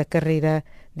fim da carreira.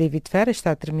 David Ferrer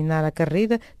está a terminar a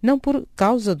carreira não por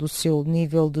causa do seu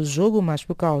nível de jogo, mas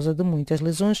por causa de muitas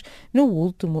lesões no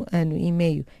último ano e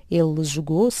meio. Ele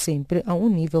jogou sempre a um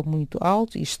nível muito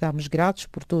alto e estamos gratos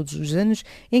por todos os anos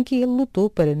em que ele lutou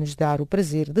para nos dar o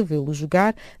prazer de vê-lo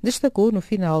jogar, destacou no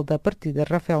final da partida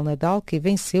Rafael Nadal, que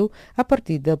venceu a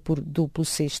partida por duplo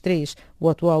 6-3. O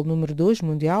atual número 2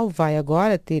 mundial vai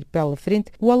agora ter pela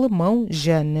frente o alemão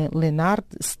Jan-Lennard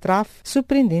Straff,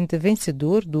 surpreendente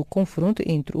vencedor do confronto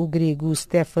entre o grego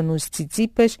Stefanos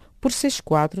Tsitsipas por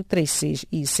 6-4, 3-6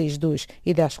 e 6-2.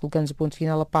 E das colocando o ponto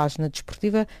final à página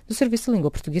desportiva do Serviço de Língua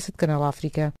Portuguesa de Canal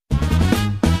África.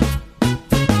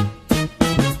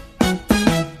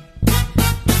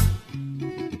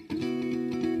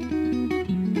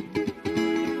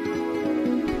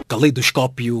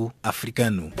 Caleidoscópio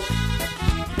africano.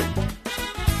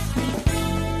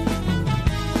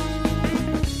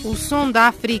 O som da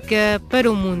África para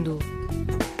o mundo.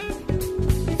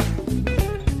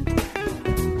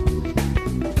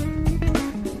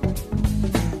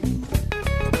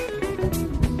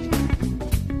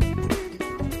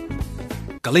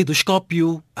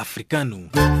 Caleidoscópio africano.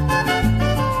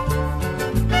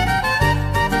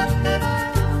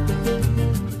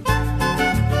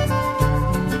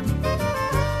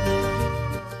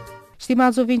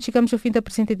 Estimados ouvintes, chegamos ao fim da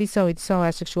presente edição. Edição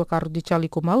esta que chegou a cargo de Charlie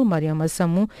Comal, Mariama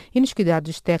Samu e nos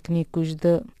cuidados técnicos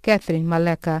de Catherine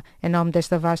Maleka. Em nome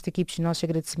desta vasta equipe, de nossos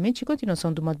agradecimentos e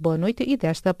continuação de uma boa noite e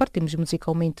desta partimos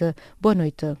musicalmente. Boa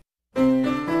noite.